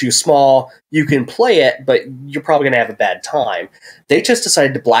space is too small. You can play it, but you're probably going to have a bad time. They just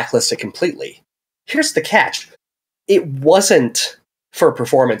decided to blacklist it completely. Here's the catch. It wasn't for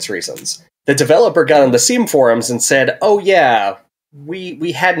performance reasons. The developer got on the Steam forums and said, oh yeah,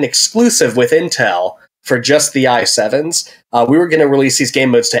 we had an exclusive with Intel for just the i7s. We were going to release these game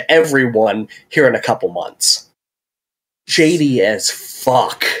modes to everyone here in a couple months. Shady as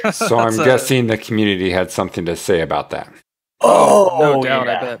fuck. So I'm guessing the community had something to say about that. Oh, no doubt,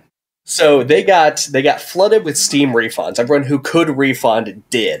 yeah. I bet. So they got flooded with Steam refunds. Everyone who could refund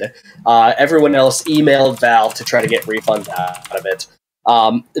did. Everyone else emailed Valve to try to get refunds out of it.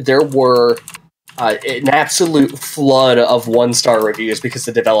 There were an absolute flood of 1-star reviews because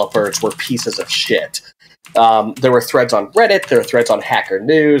the developers were pieces of shit. There were threads on Reddit. There were threads on Hacker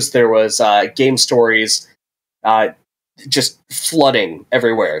News. There was game stories just flooding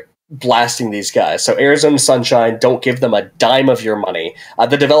everywhere, blasting these guys. So Arizona Sunshine, don't give them a dime of your money.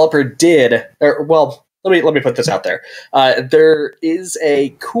 The developer did, let me put this out there. There is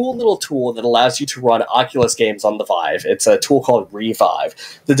a cool little tool that allows you to run Oculus games on the Vive. It's a tool called Revive.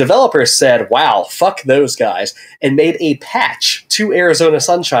 The developer said, wow, fuck those guys, and made a patch to Arizona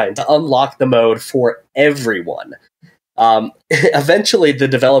Sunshine to unlock the mode for everyone. Eventually, the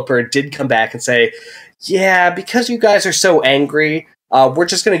developer did come back and say, yeah, because you guys are so angry, we're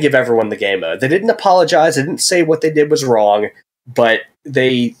just going to give everyone the game mode. They didn't apologize. They didn't say what they did was wrong, but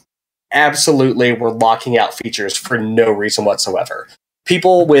they absolutely were locking out features for no reason whatsoever.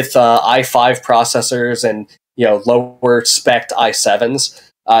 People with i5 processors and lower spec i7s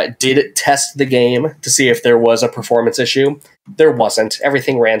did test the game to see if there was a performance issue. There wasn't.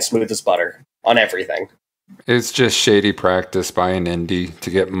 Everything ran smooth as butter on everything. It's just shady practice by an indie to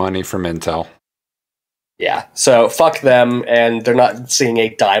get money from Intel. Yeah, so fuck them, and they're not seeing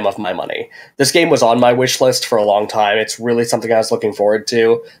a dime of my money. This game was on my wish list for a long time. It's really something I was looking forward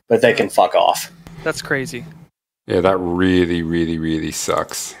to, but they can fuck off. That's crazy. Yeah, that really, really, really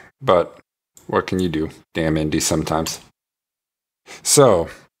sucks. But what can you do? Damn indie sometimes. So,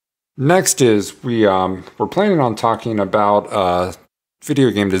 next is we're planning on talking about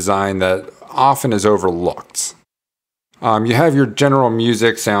video game design that often is overlooked. You have your general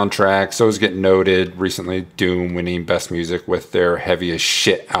music soundtracks. Those get noted. Recently, Doom winning Best Music with their Heavy as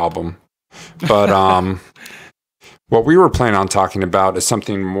Shit album. But what we were planning on talking about is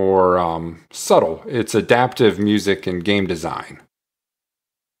something more subtle. It's adaptive music and game design.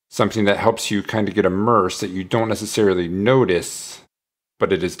 Something that helps you kind of get immersed that you don't necessarily notice,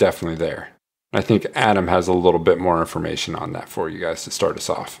 but it is definitely there. I think Adam has a little bit more information on that for you guys to start us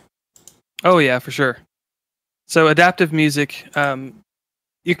off. Oh, yeah, for sure. So adaptive music,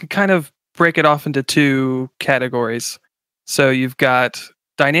 you can kind of break it off into two categories. So you've got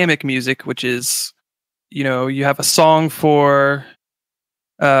dynamic music, which is, you have a song for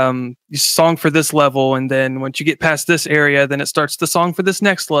this level, and then once you get past this area, then it starts the song for this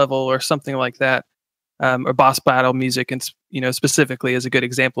next level, or something like that. Or boss battle music, and specifically is a good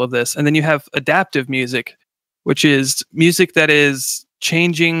example of this. And then you have adaptive music, which is music that is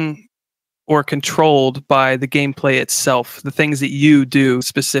changing or controlled by the gameplay itself, the things that you do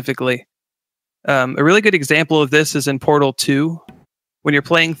specifically. A really good example of this is in Portal 2. When you're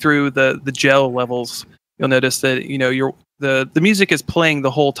playing through the gel levels, you'll notice that the music is playing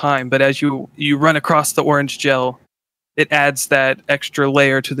the whole time, but as you run across the orange gel, it adds that extra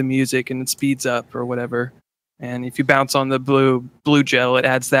layer to the music and it speeds up or whatever. And if you bounce on the blue gel, it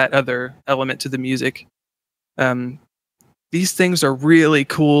adds that other element to the music. These things are really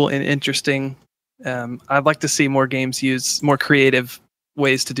cool and interesting. I'd like to see more games use more creative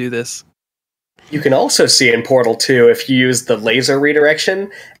ways to do this. You can also see in Portal 2, if you use the laser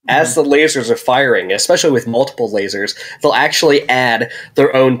redirection, as the lasers are firing, especially with multiple lasers, they'll actually add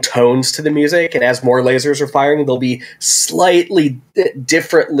their own tones to the music, and as more lasers are firing, they'll be slightly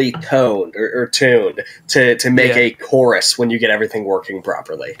differently toned or tuned to make a chorus when you get everything working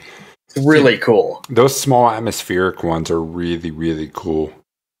properly. It's really cool. Those small atmospheric ones are really, really cool.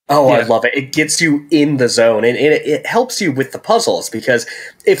 Oh, yeah. I love it. It gets you in the zone, and it helps you with the puzzles, because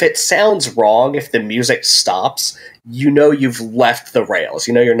if it sounds wrong, if the music stops, you've left the rails.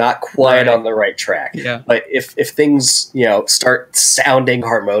 You're not quite on the right track. Yeah. But if things, start sounding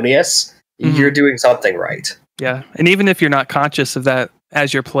harmonious, you're doing something right. Yeah. And even if you're not conscious of that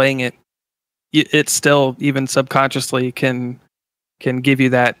as you're playing it, it still, even subconsciously, can give you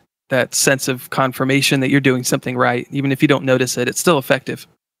that sense of confirmation that you're doing something right. Even if you don't notice it, it's still effective.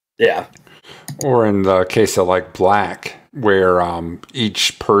 Yeah. Or in the case of like Black, where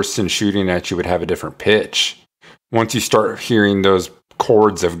each person shooting at you would have a different pitch. Once you start hearing those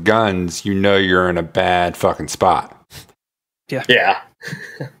chords of guns, you're in a bad fucking spot. Yeah. Yeah.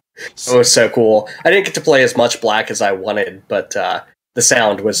 It was so cool. I didn't get to play as much Black as I wanted, but the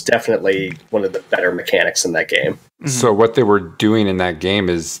sound was definitely one of the better mechanics in that game. Mm-hmm. So what they were doing in that game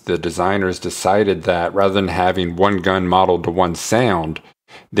is the designers decided that rather than having one gun modeled to one sound,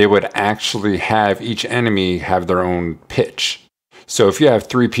 they would actually have each enemy have their own pitch. So if you have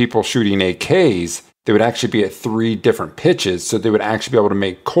 3 people shooting AKs, they would actually be at 3 different pitches, so they would actually be able to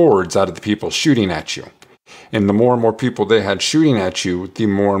make chords out of the people shooting at you. And the more and more people they had shooting at you, the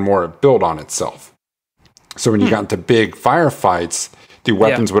more and more it built on itself. So when you got into big firefights, the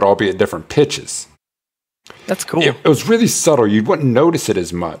weapons would all be at different pitches. That's cool. It was really subtle. You wouldn't notice it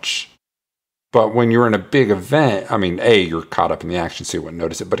as much. But when you're in a big event, you're caught up in the action, so you wouldn't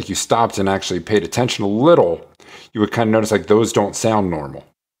notice it. But if you stopped and actually paid attention a little, you would kind of notice like those don't sound normal.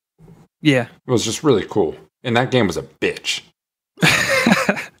 Yeah. It was just really cool. And that game was a bitch.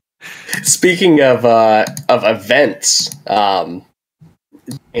 Speaking of events,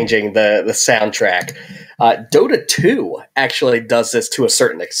 changing the soundtrack, Dota 2 actually does this to a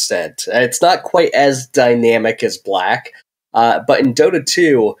certain extent. It's not quite as dynamic as Black, but in Dota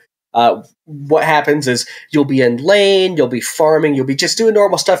 2, what happens is you'll be in lane, you'll be farming, you'll be just doing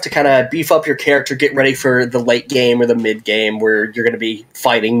normal stuff to kind of beef up your character, get ready for the late game or the mid game where you're going to be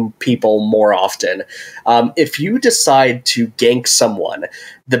fighting people more often. If you decide to gank someone,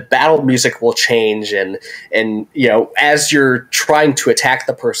 the battle music will change, and as you're trying to attack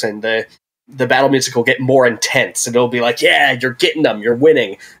the person, the battle music will get more intense, and it'll be like, yeah, you're getting them, you're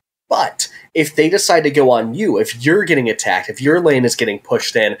winning. But if they decide to go on you, if you're getting attacked, if your lane is getting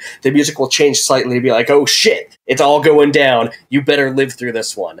pushed in, the music will change slightly to be like, oh shit, it's all going down. You better live through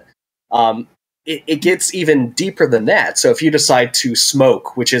this one. It gets even deeper than that. So if you decide to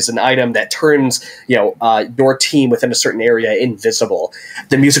smoke, which is an item that turns your team within a certain area invisible,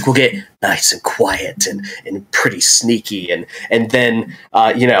 the music will get nice and quiet and pretty sneaky. And then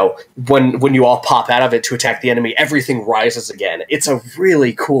when you all pop out of it to attack the enemy, everything rises again. It's a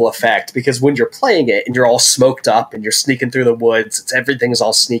really cool effect because when you're playing it and you're all smoked up and you're sneaking through the woods, everything's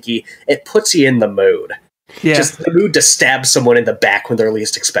all sneaky. It puts you in the mood. Yeah. Just the mood to stab someone in the back when they're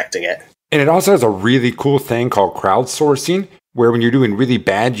least expecting it. And it also has a really cool thing called crowdsourcing, where when you're doing really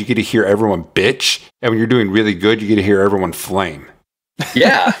bad, you get to hear everyone bitch, and when you're doing really good, you get to hear everyone flame.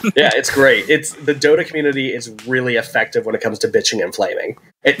 Yeah, it's great. The Dota community is really effective when it comes to bitching and flaming.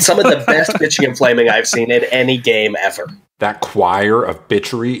 It's some of the best bitching and flaming I've seen in any game ever. That choir of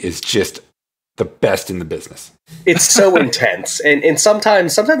bitchery is just the best in the business. It's so intense, and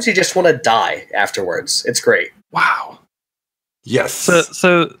sometimes you just want to die afterwards. It's great. Wow. Yes.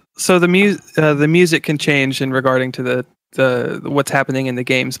 So the music can change in regarding to the what's happening in the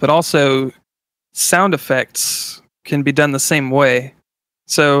games, but also sound effects can be done the same way.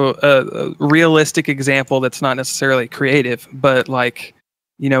 So a realistic example that's not necessarily creative, but like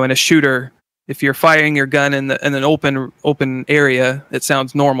in a shooter, if you're firing your gun in an open area, it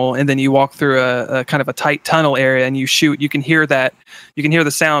sounds normal, and then you walk through a kind of a tight tunnel area and you shoot, you can hear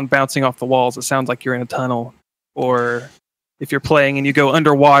the sound bouncing off the walls. It sounds like you're in a tunnel. Or if you're playing and you go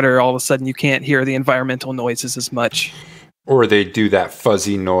underwater, all of a sudden you can't hear the environmental noises as much. Or they do that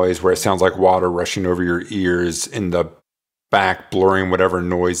fuzzy noise where it sounds like water rushing over your ears in the back, blurring whatever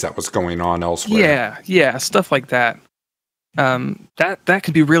noise that was going on elsewhere. Yeah, stuff like that. That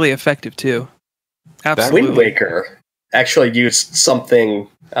could be really effective too. Absolutely. Wind Waker actually used something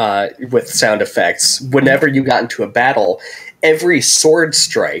with sound effects. Whenever you got into a battle, every sword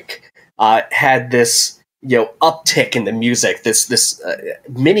strike had this uptick in the music, this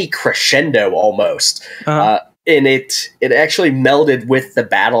mini crescendo almost, and it actually melded with the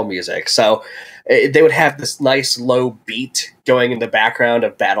battle music. So they would have this nice low beat going in the background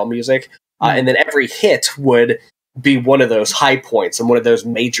of battle music, and then every hit would be one of those high points and one of those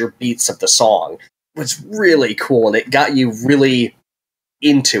major beats of the song. It was really cool, and it got you really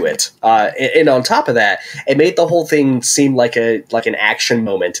into it. And on top of that, it made the whole thing seem like an action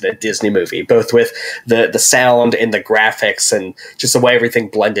moment in a Disney movie, both with the sound and the graphics and just the way everything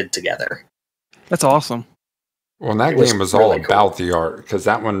blended together. That's awesome. Well, and that game was really all about the art, because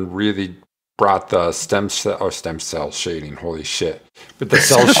that one really brought the stem cell shading. Holy shit. But the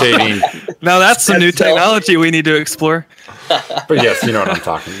cell shading. Now that's some new technology we need to explore. But yes, you know what I'm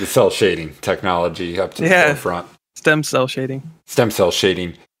talking. The cell shading technology up to the forefront. Stem cell shading. Stem cell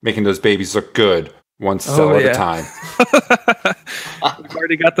shading, making those babies look good, one cell at a time. We've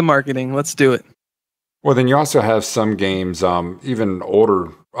already got the marketing. Let's do it. Well, then you also have some games, even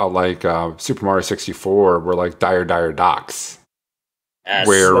older, like Super Mario 64, were like Dire Docks,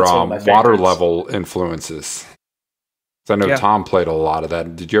 where water level influences. So I know Tom played a lot of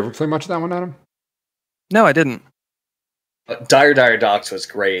that. Did you ever play much of that one, Adam? No, I didn't. Dire Docks was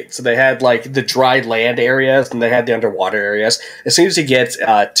great. So they had like the dry land areas and they had the underwater areas. As soon as you get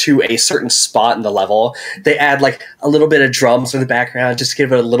to a certain spot in the level, they add like a little bit of drums in the background just to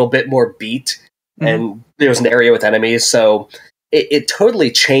give it a little bit more beat. Mm-hmm. And there was an area with enemies, so it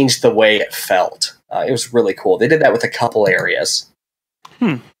totally changed the way it felt. It was really cool. They did that with a couple areas.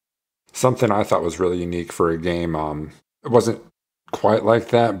 Something I thought was really unique for a game. It wasn't quite like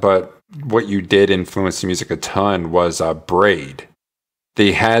that, but what you did influence the music a ton was Braid.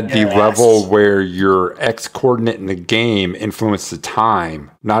 They had the level where your X coordinate in the game influenced the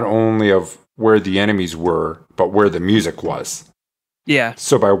time, not only of where the enemies were, but where the music was. Yeah.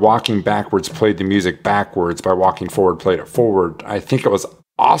 So by walking backwards, played the music backwards. By walking forward, played it forward. I think it was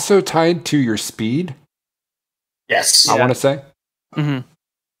also tied to your speed. Yes. I want to say. Mm-hmm.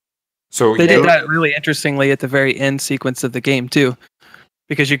 So they did that really interestingly at the very end sequence of the game too,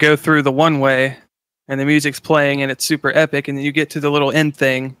 because you go through the one way and the music's playing and it's super epic, and then you get to the little end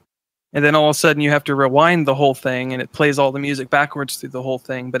thing, and then all of a sudden you have to rewind the whole thing and it plays all the music backwards through the whole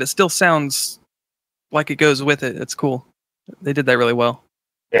thing, but it still sounds like it goes with it. It's cool. They did that really well.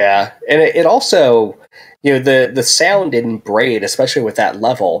 Yeah, and it also, the sound in Braid, especially with that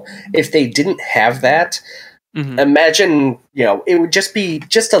level, if they didn't have that, imagine, it would just be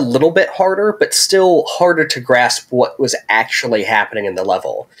just a little bit harder, but still harder to grasp what was actually happening in the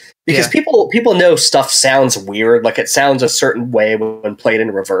level. Because people know stuff sounds weird, like it sounds a certain way when played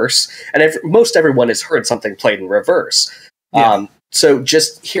in reverse, and most everyone has heard something played in reverse. Yeah. So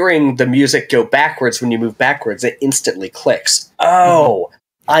just hearing the music go backwards when you move backwards, it instantly clicks. Oh,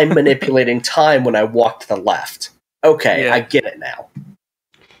 I'm manipulating time when I walk to the left. Okay, I get it now.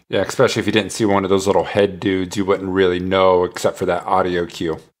 Yeah, especially if you didn't see one of those little head dudes, you wouldn't really know except for that audio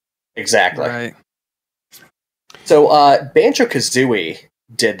cue. Exactly. Right. So Banjo-Kazooie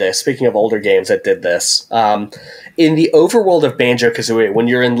did this. Speaking of older games that did this, in the overworld of Banjo-Kazooie, when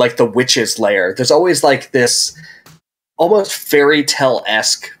you're in like the witch's lair, there's always like this almost fairy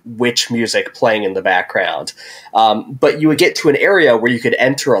tale-esque witch music playing in the background. But you would get to an area where you could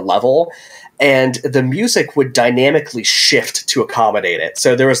enter a level, and the music would dynamically shift to accommodate it.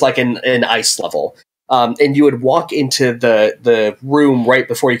 So there was like an ice level, and you would walk into the room right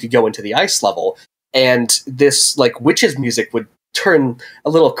before you could go into the ice level, and this like witch's music would turn a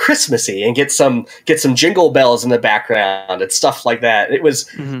little Christmassy and get some jingle bells in the background and stuff like that. It was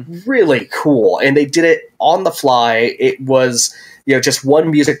really cool, and they did it on the fly. It was just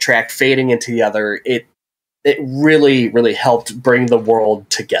one music track fading into the other. It really, really helped bring the world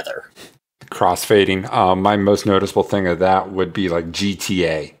together. Crossfading. My most noticeable thing of that would be like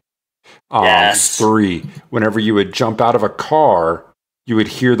GTA. Yes. 3. Whenever you would jump out of a car, you would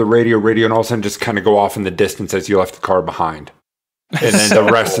hear the radio, and all of a sudden just kind of go off in the distance as you left the car behind. And then the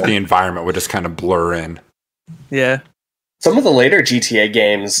rest of the environment would just kind of blur in. Yeah. Some of the later GTA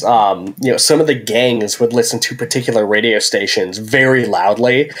games, some of the gangs would listen to particular radio stations very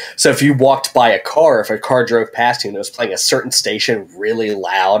loudly. So if you walked by if a car drove past you and it was playing a certain station really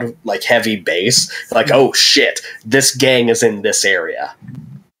loud, like heavy bass, like, oh shit, this gang is in this area.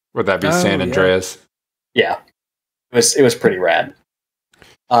 Would that be San Andreas? Yeah. It was pretty rad.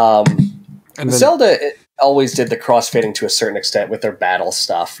 And Zelda always did the crossfading to a certain extent with their battle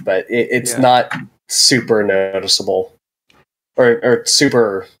stuff, but it's not super noticeable or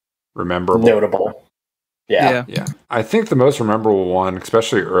super memorable. Notable. Yeah. I think the most memorable one,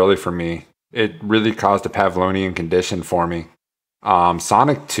 especially early for me, it really caused a Pavlovian condition for me.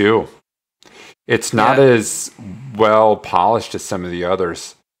 Sonic 2. It's not as well polished as some of the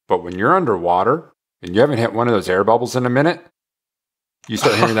others, but when you're underwater and you haven't hit one of those air bubbles in a minute, you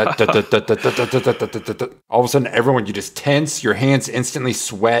start hearing that. All of a sudden, everyone, you just tense. Your hands instantly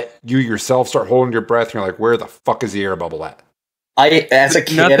sweat. You yourself start holding your breath. And you're like, where the fuck is the air bubble at? As a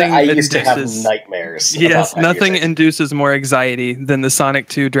kid, I used to have nightmares. Yes, nothing induces more anxiety than the Sonic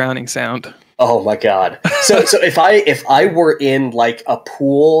 2 drowning sound. Oh my god! So if I were in like a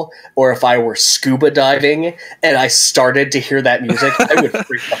pool or if I were scuba diving and I started to hear that music, I would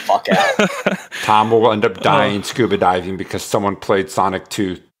freak the fuck out. Tom will end up dying scuba diving because someone played Sonic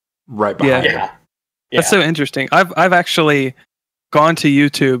 2 right behind him. Yeah. That's so interesting. I've actually gone to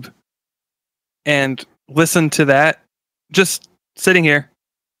YouTube and listened to that, just sitting here,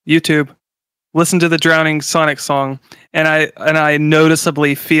 YouTube. Listen to the drowning Sonic song, and I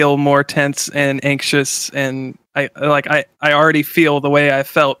noticeably feel more tense and anxious, and I already feel the way I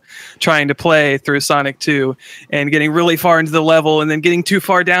felt trying to play through Sonic 2 and getting really far into the level and then getting too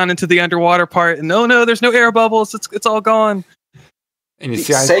far down into the underwater part, and no, there's no air bubbles, it's all gone. And you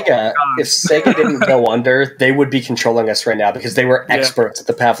see, if Sega didn't go under, they would be controlling us right now because they were experts at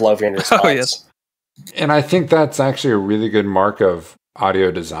the Pavlovian response. Oh, yes. And I think that's actually a really good mark of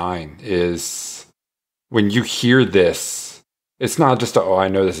audio design is when you hear this, it's not just I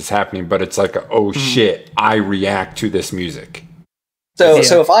know this is happening, but it's like shit, I react to this music.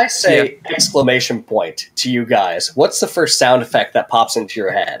 So if I say exclamation point to you guys, what's the first sound effect that pops into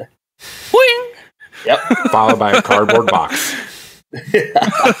your head? Boing! Yep. Followed by a cardboard box.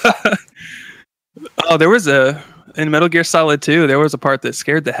 There was in Metal Gear Solid 2, there was a part that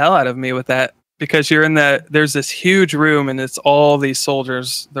scared the hell out of me with that. Because you're in there's this huge room and it's all these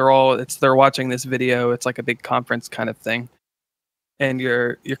soldiers. They're watching this video. It's like a big conference kind of thing, and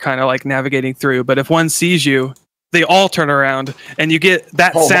you're kind of like navigating through. But if one sees you, they all turn around, and you get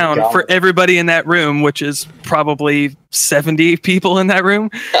that sound for everybody in that room, which is probably 70 people in that room,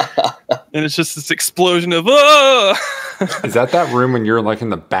 and it's just this explosion of Is that room when you're like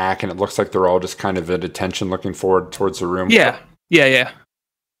in the back and it looks like they're all just kind of at attention, looking forward towards the room? Yeah.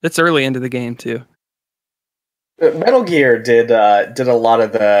 It's early into the game too. Metal Gear did a lot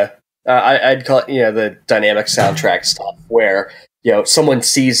of the I'd call it the dynamic soundtrack stuff where someone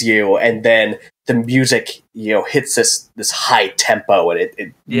sees you and then the music, hits this high tempo, and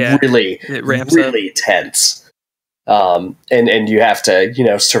it ramps really up. tense. And you have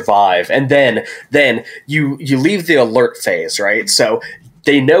to, survive. And then you leave the alert phase, right? So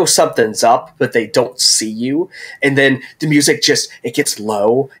they know something's up, but they don't see you. And then the music it gets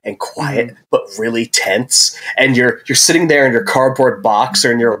low and quiet, but really tense. And you're sitting there in your cardboard box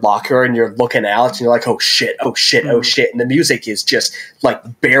or in your locker, and you're looking out, and you're like, oh shit, oh shit, oh shit. And the music is just like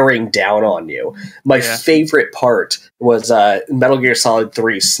bearing down on you. My favorite part was Metal Gear Solid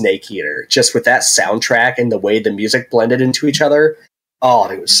 3 Snake Eater, just with that soundtrack and the way the music blended into each other. Oh,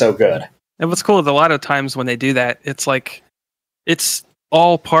 it was so good. And what's cool is a lot of times when they do that, it's like, it's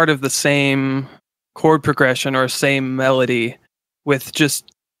all part of the same chord progression or same melody, with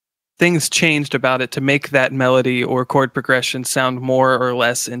just things changed about it to make that melody or chord progression sound more or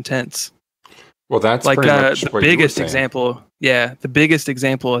less intense. Well, that's like pretty much the what you were biggest saying. example. Yeah, the biggest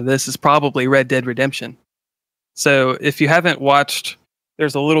example of this is probably Red Dead Redemption. So if you haven't watched,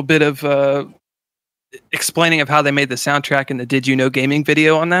 there's a little bit of explaining of how they made the soundtrack in the Did You Know Gaming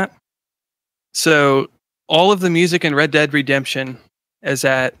video on that. So all of the music in Red Dead Redemption is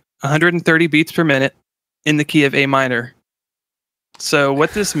at 130 beats per minute in the key of A minor. So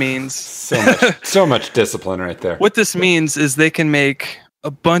what this means... so much discipline right there. What this means is they can make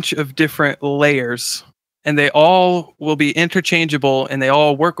a bunch of different layers, and they all will be interchangeable, and they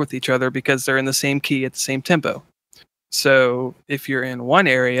all work with each other because they're in the same key at the same tempo. So if you're in one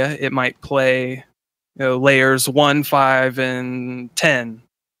area, it might play layers 1, 5, and 10.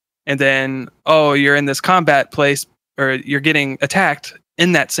 And then, you're in this combat place, or you're getting attacked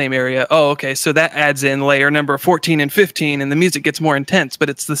in that same area. Oh, okay, so that adds in layer number 14 and 15, and the music gets more intense, but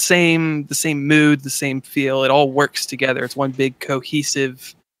it's the same mood, the same feel. It all works together. It's one big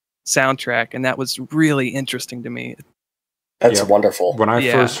cohesive soundtrack, and that was really interesting to me. That's wonderful. When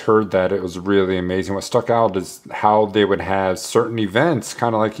I first heard that, it was really amazing. What stuck out is how they would have certain events,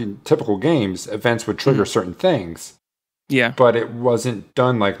 kind of like in typical games, events would trigger certain things. Yeah. But it wasn't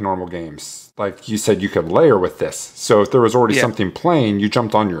done like normal games. Like you said, you could layer with this. So if there was already something playing, you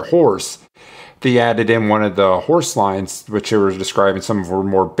jumped on your horse. They added in one of the horse lines, which they were describing, some of them were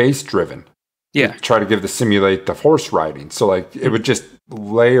more bass driven. Yeah. Try to simulate the horse riding. So like it would just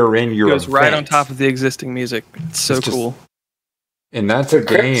layer in your goes event. Right on top of the existing music. It's so cool. And that's a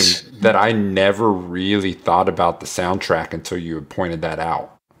game that I never really thought about the soundtrack until you had pointed that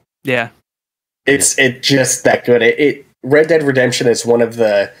out. Yeah. It's just that good. Red Dead Redemption is one of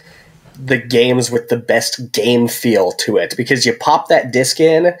the games with the best game feel to it, because you pop that disc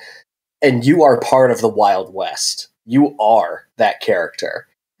in and you are part of the Wild West. You are that character.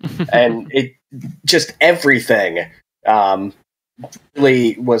 And it just everything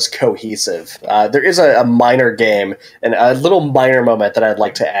really was cohesive. There is a minor game and a little minor moment that I'd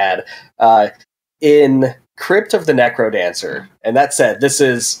like to add. In Crypt of the Necrodancer, and that said, this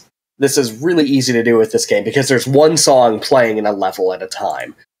is really easy to do with this game because there's one song playing in a level at a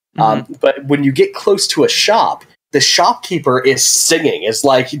time. But when you get close to a shop, the shopkeeper is singing. It's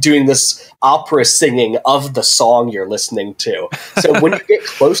like doing this opera singing of the song you're listening to. So when you get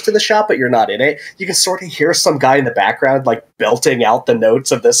close to the shop but you're not in it, you can sort of hear some guy in the background like belting out the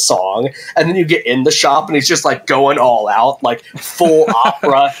notes of this song. And then you get in the shop and he's just like going all out, like full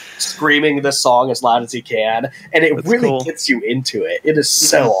opera, screaming this song as loud as he can. And it really gets you into it. It is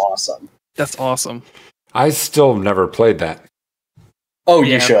so awesome. That's awesome. I still never played that. Oh,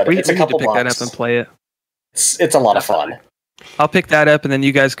 you should. We It's a need couple to pick that bucks. up and play it. It's a lot of fun. I'll pick that up, and then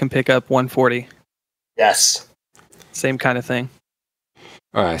you guys can pick up 140. Yes. Same kind of thing.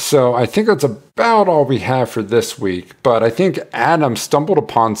 All right, so I think that's about all we have for this week. But I think Adam stumbled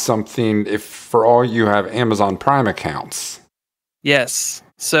upon something for all you have Amazon Prime accounts. Yes.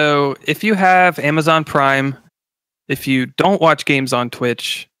 So if you have Amazon Prime, if you don't watch games on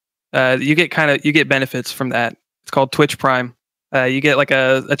Twitch, you get benefits from that. It's called Twitch Prime. You get like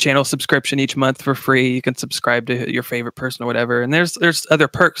a channel subscription each month for free. You can subscribe to your favorite person or whatever. And there's other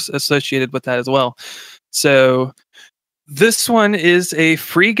perks associated with that as well. So this one is a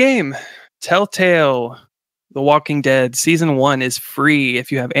free game. Telltale, The Walking Dead Season 1 is free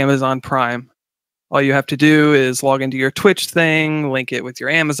if you have Amazon Prime. All you have to do is log into your Twitch thing, link it with your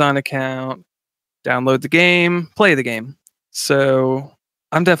Amazon account, download the game, play the game. So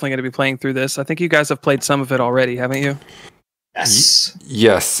I'm definitely going to be playing through this. I think you guys have played some of it already, haven't you? Yes.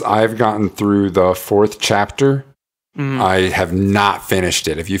 Yes, I've gotten through the 4th chapter. I have not finished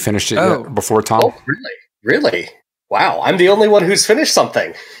it. Have you finished it yet before, Tom? Oh, really? Really? Wow, I'm the only one who's finished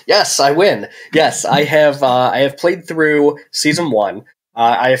something. Yes, I win. Yes, I have. I have played through Season 1.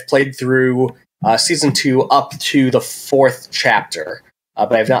 I have played through Season 2 up to the 4th chapter.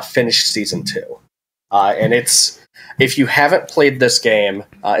 but I've not finished season 2. And if you haven't played this game,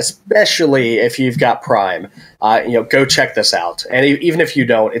 especially if you've got Prime, go check this out. And even if you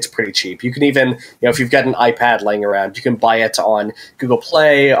don't, it's pretty cheap. You can even, if you've got an iPad laying around, you can buy it on Google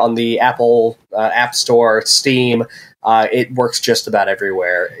Play, on the Apple App Store, Steam. It works just about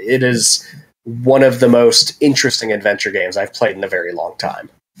everywhere. It is one of the most interesting adventure games I've played in a very long time.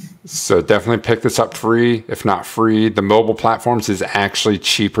 So definitely pick this up free, if not free. The mobile platforms is actually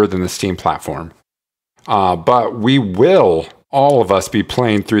cheaper than the Steam platform. But we will, all of us, be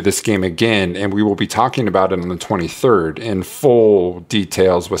playing through this game again, and we will be talking about it on the 23rd in full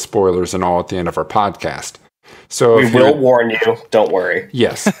details with spoilers and all at the end of our podcast. So we will warn you, don't worry.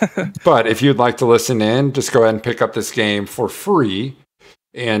 Yes. But if you'd like to listen in, just go ahead and pick up this game for free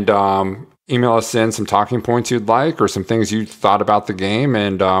and email us in some talking points you'd like or some things you thought about the game,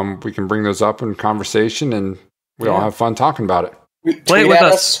 and we can bring those up in conversation, and we all have fun talking about it. Play it with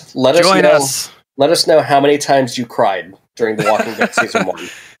us. Join us. Let us know how many times you cried during The Walking Dead Season 1.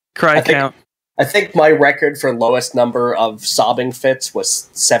 Count. I think my record for lowest number of sobbing fits was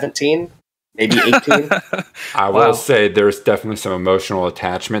 17, maybe 18. I will say there's definitely some emotional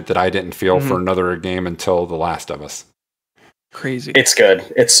attachment that I didn't feel for another game until The Last of Us. Crazy. It's good.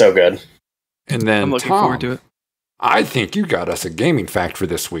 It's so good. And then, I'm looking Tom, forward to it. I think you got us a gaming fact for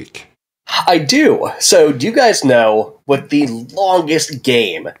this week. I do. So, do you guys know what the longest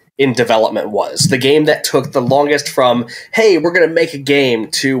game in development was? The game that took the longest from, hey, we're going to make a game,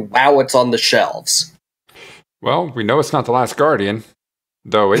 to, wow, it's on the shelves. Well, we know it's not The Last Guardian,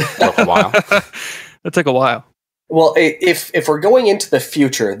 though it took a while. It took a while. Well, if we're going into the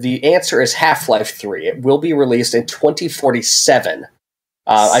future, the answer is Half-Life 3. It will be released in 2047.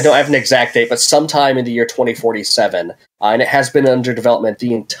 I don't have an exact date, but sometime in the year 2047. And it has been under development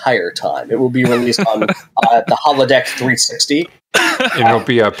the entire time. It will be released on the Holodeck 360. And it'll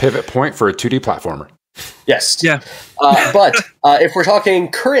be a pivot point for a 2D platformer. Yes. Yeah. But if we're talking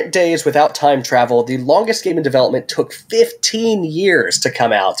current days without time travel, the longest game in development took 15 years to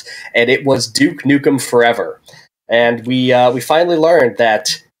come out, and it was Duke Nukem Forever. And we finally learned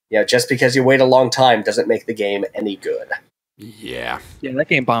that just because you wait a long time doesn't make the game any good. Yeah. Yeah, that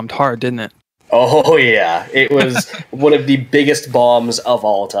game bombed hard, didn't it? Oh, yeah. It was one of the biggest bombs of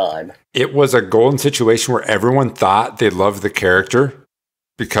all time. It was a golden situation where everyone thought they loved the character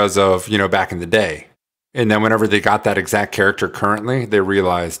because of, back in the day. And then whenever they got that exact character currently, they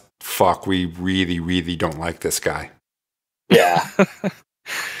realized, fuck, we really, really don't like this guy. Yeah.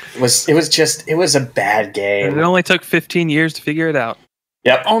 It was a bad game. And it only took 15 years to figure it out.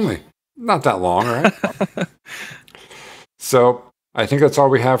 Yep. Only. Not that long, right? So I think that's all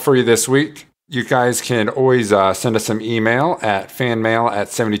we have for you this week. You guys can always send us some email at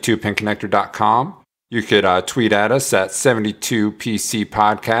fanmail@72pinconnector.com. You could tweet at us at 72PC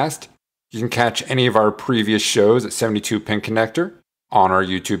Podcast. You can catch any of our previous shows at 72pin Connector on our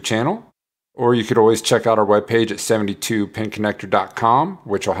YouTube channel. Or you could always check out our webpage at 72pinconnector.com,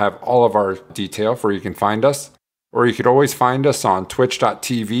 which will have all of our detail for where you can find us. Or you could always find us on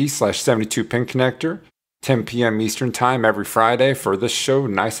twitch.tv/72pinconnector, 10 p.m. Eastern Time every Friday for this show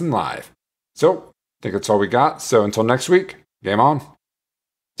nice and live. So, I think that's all we got. So until next week, game on.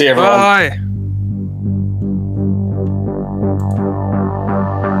 See you, everyone. Bye.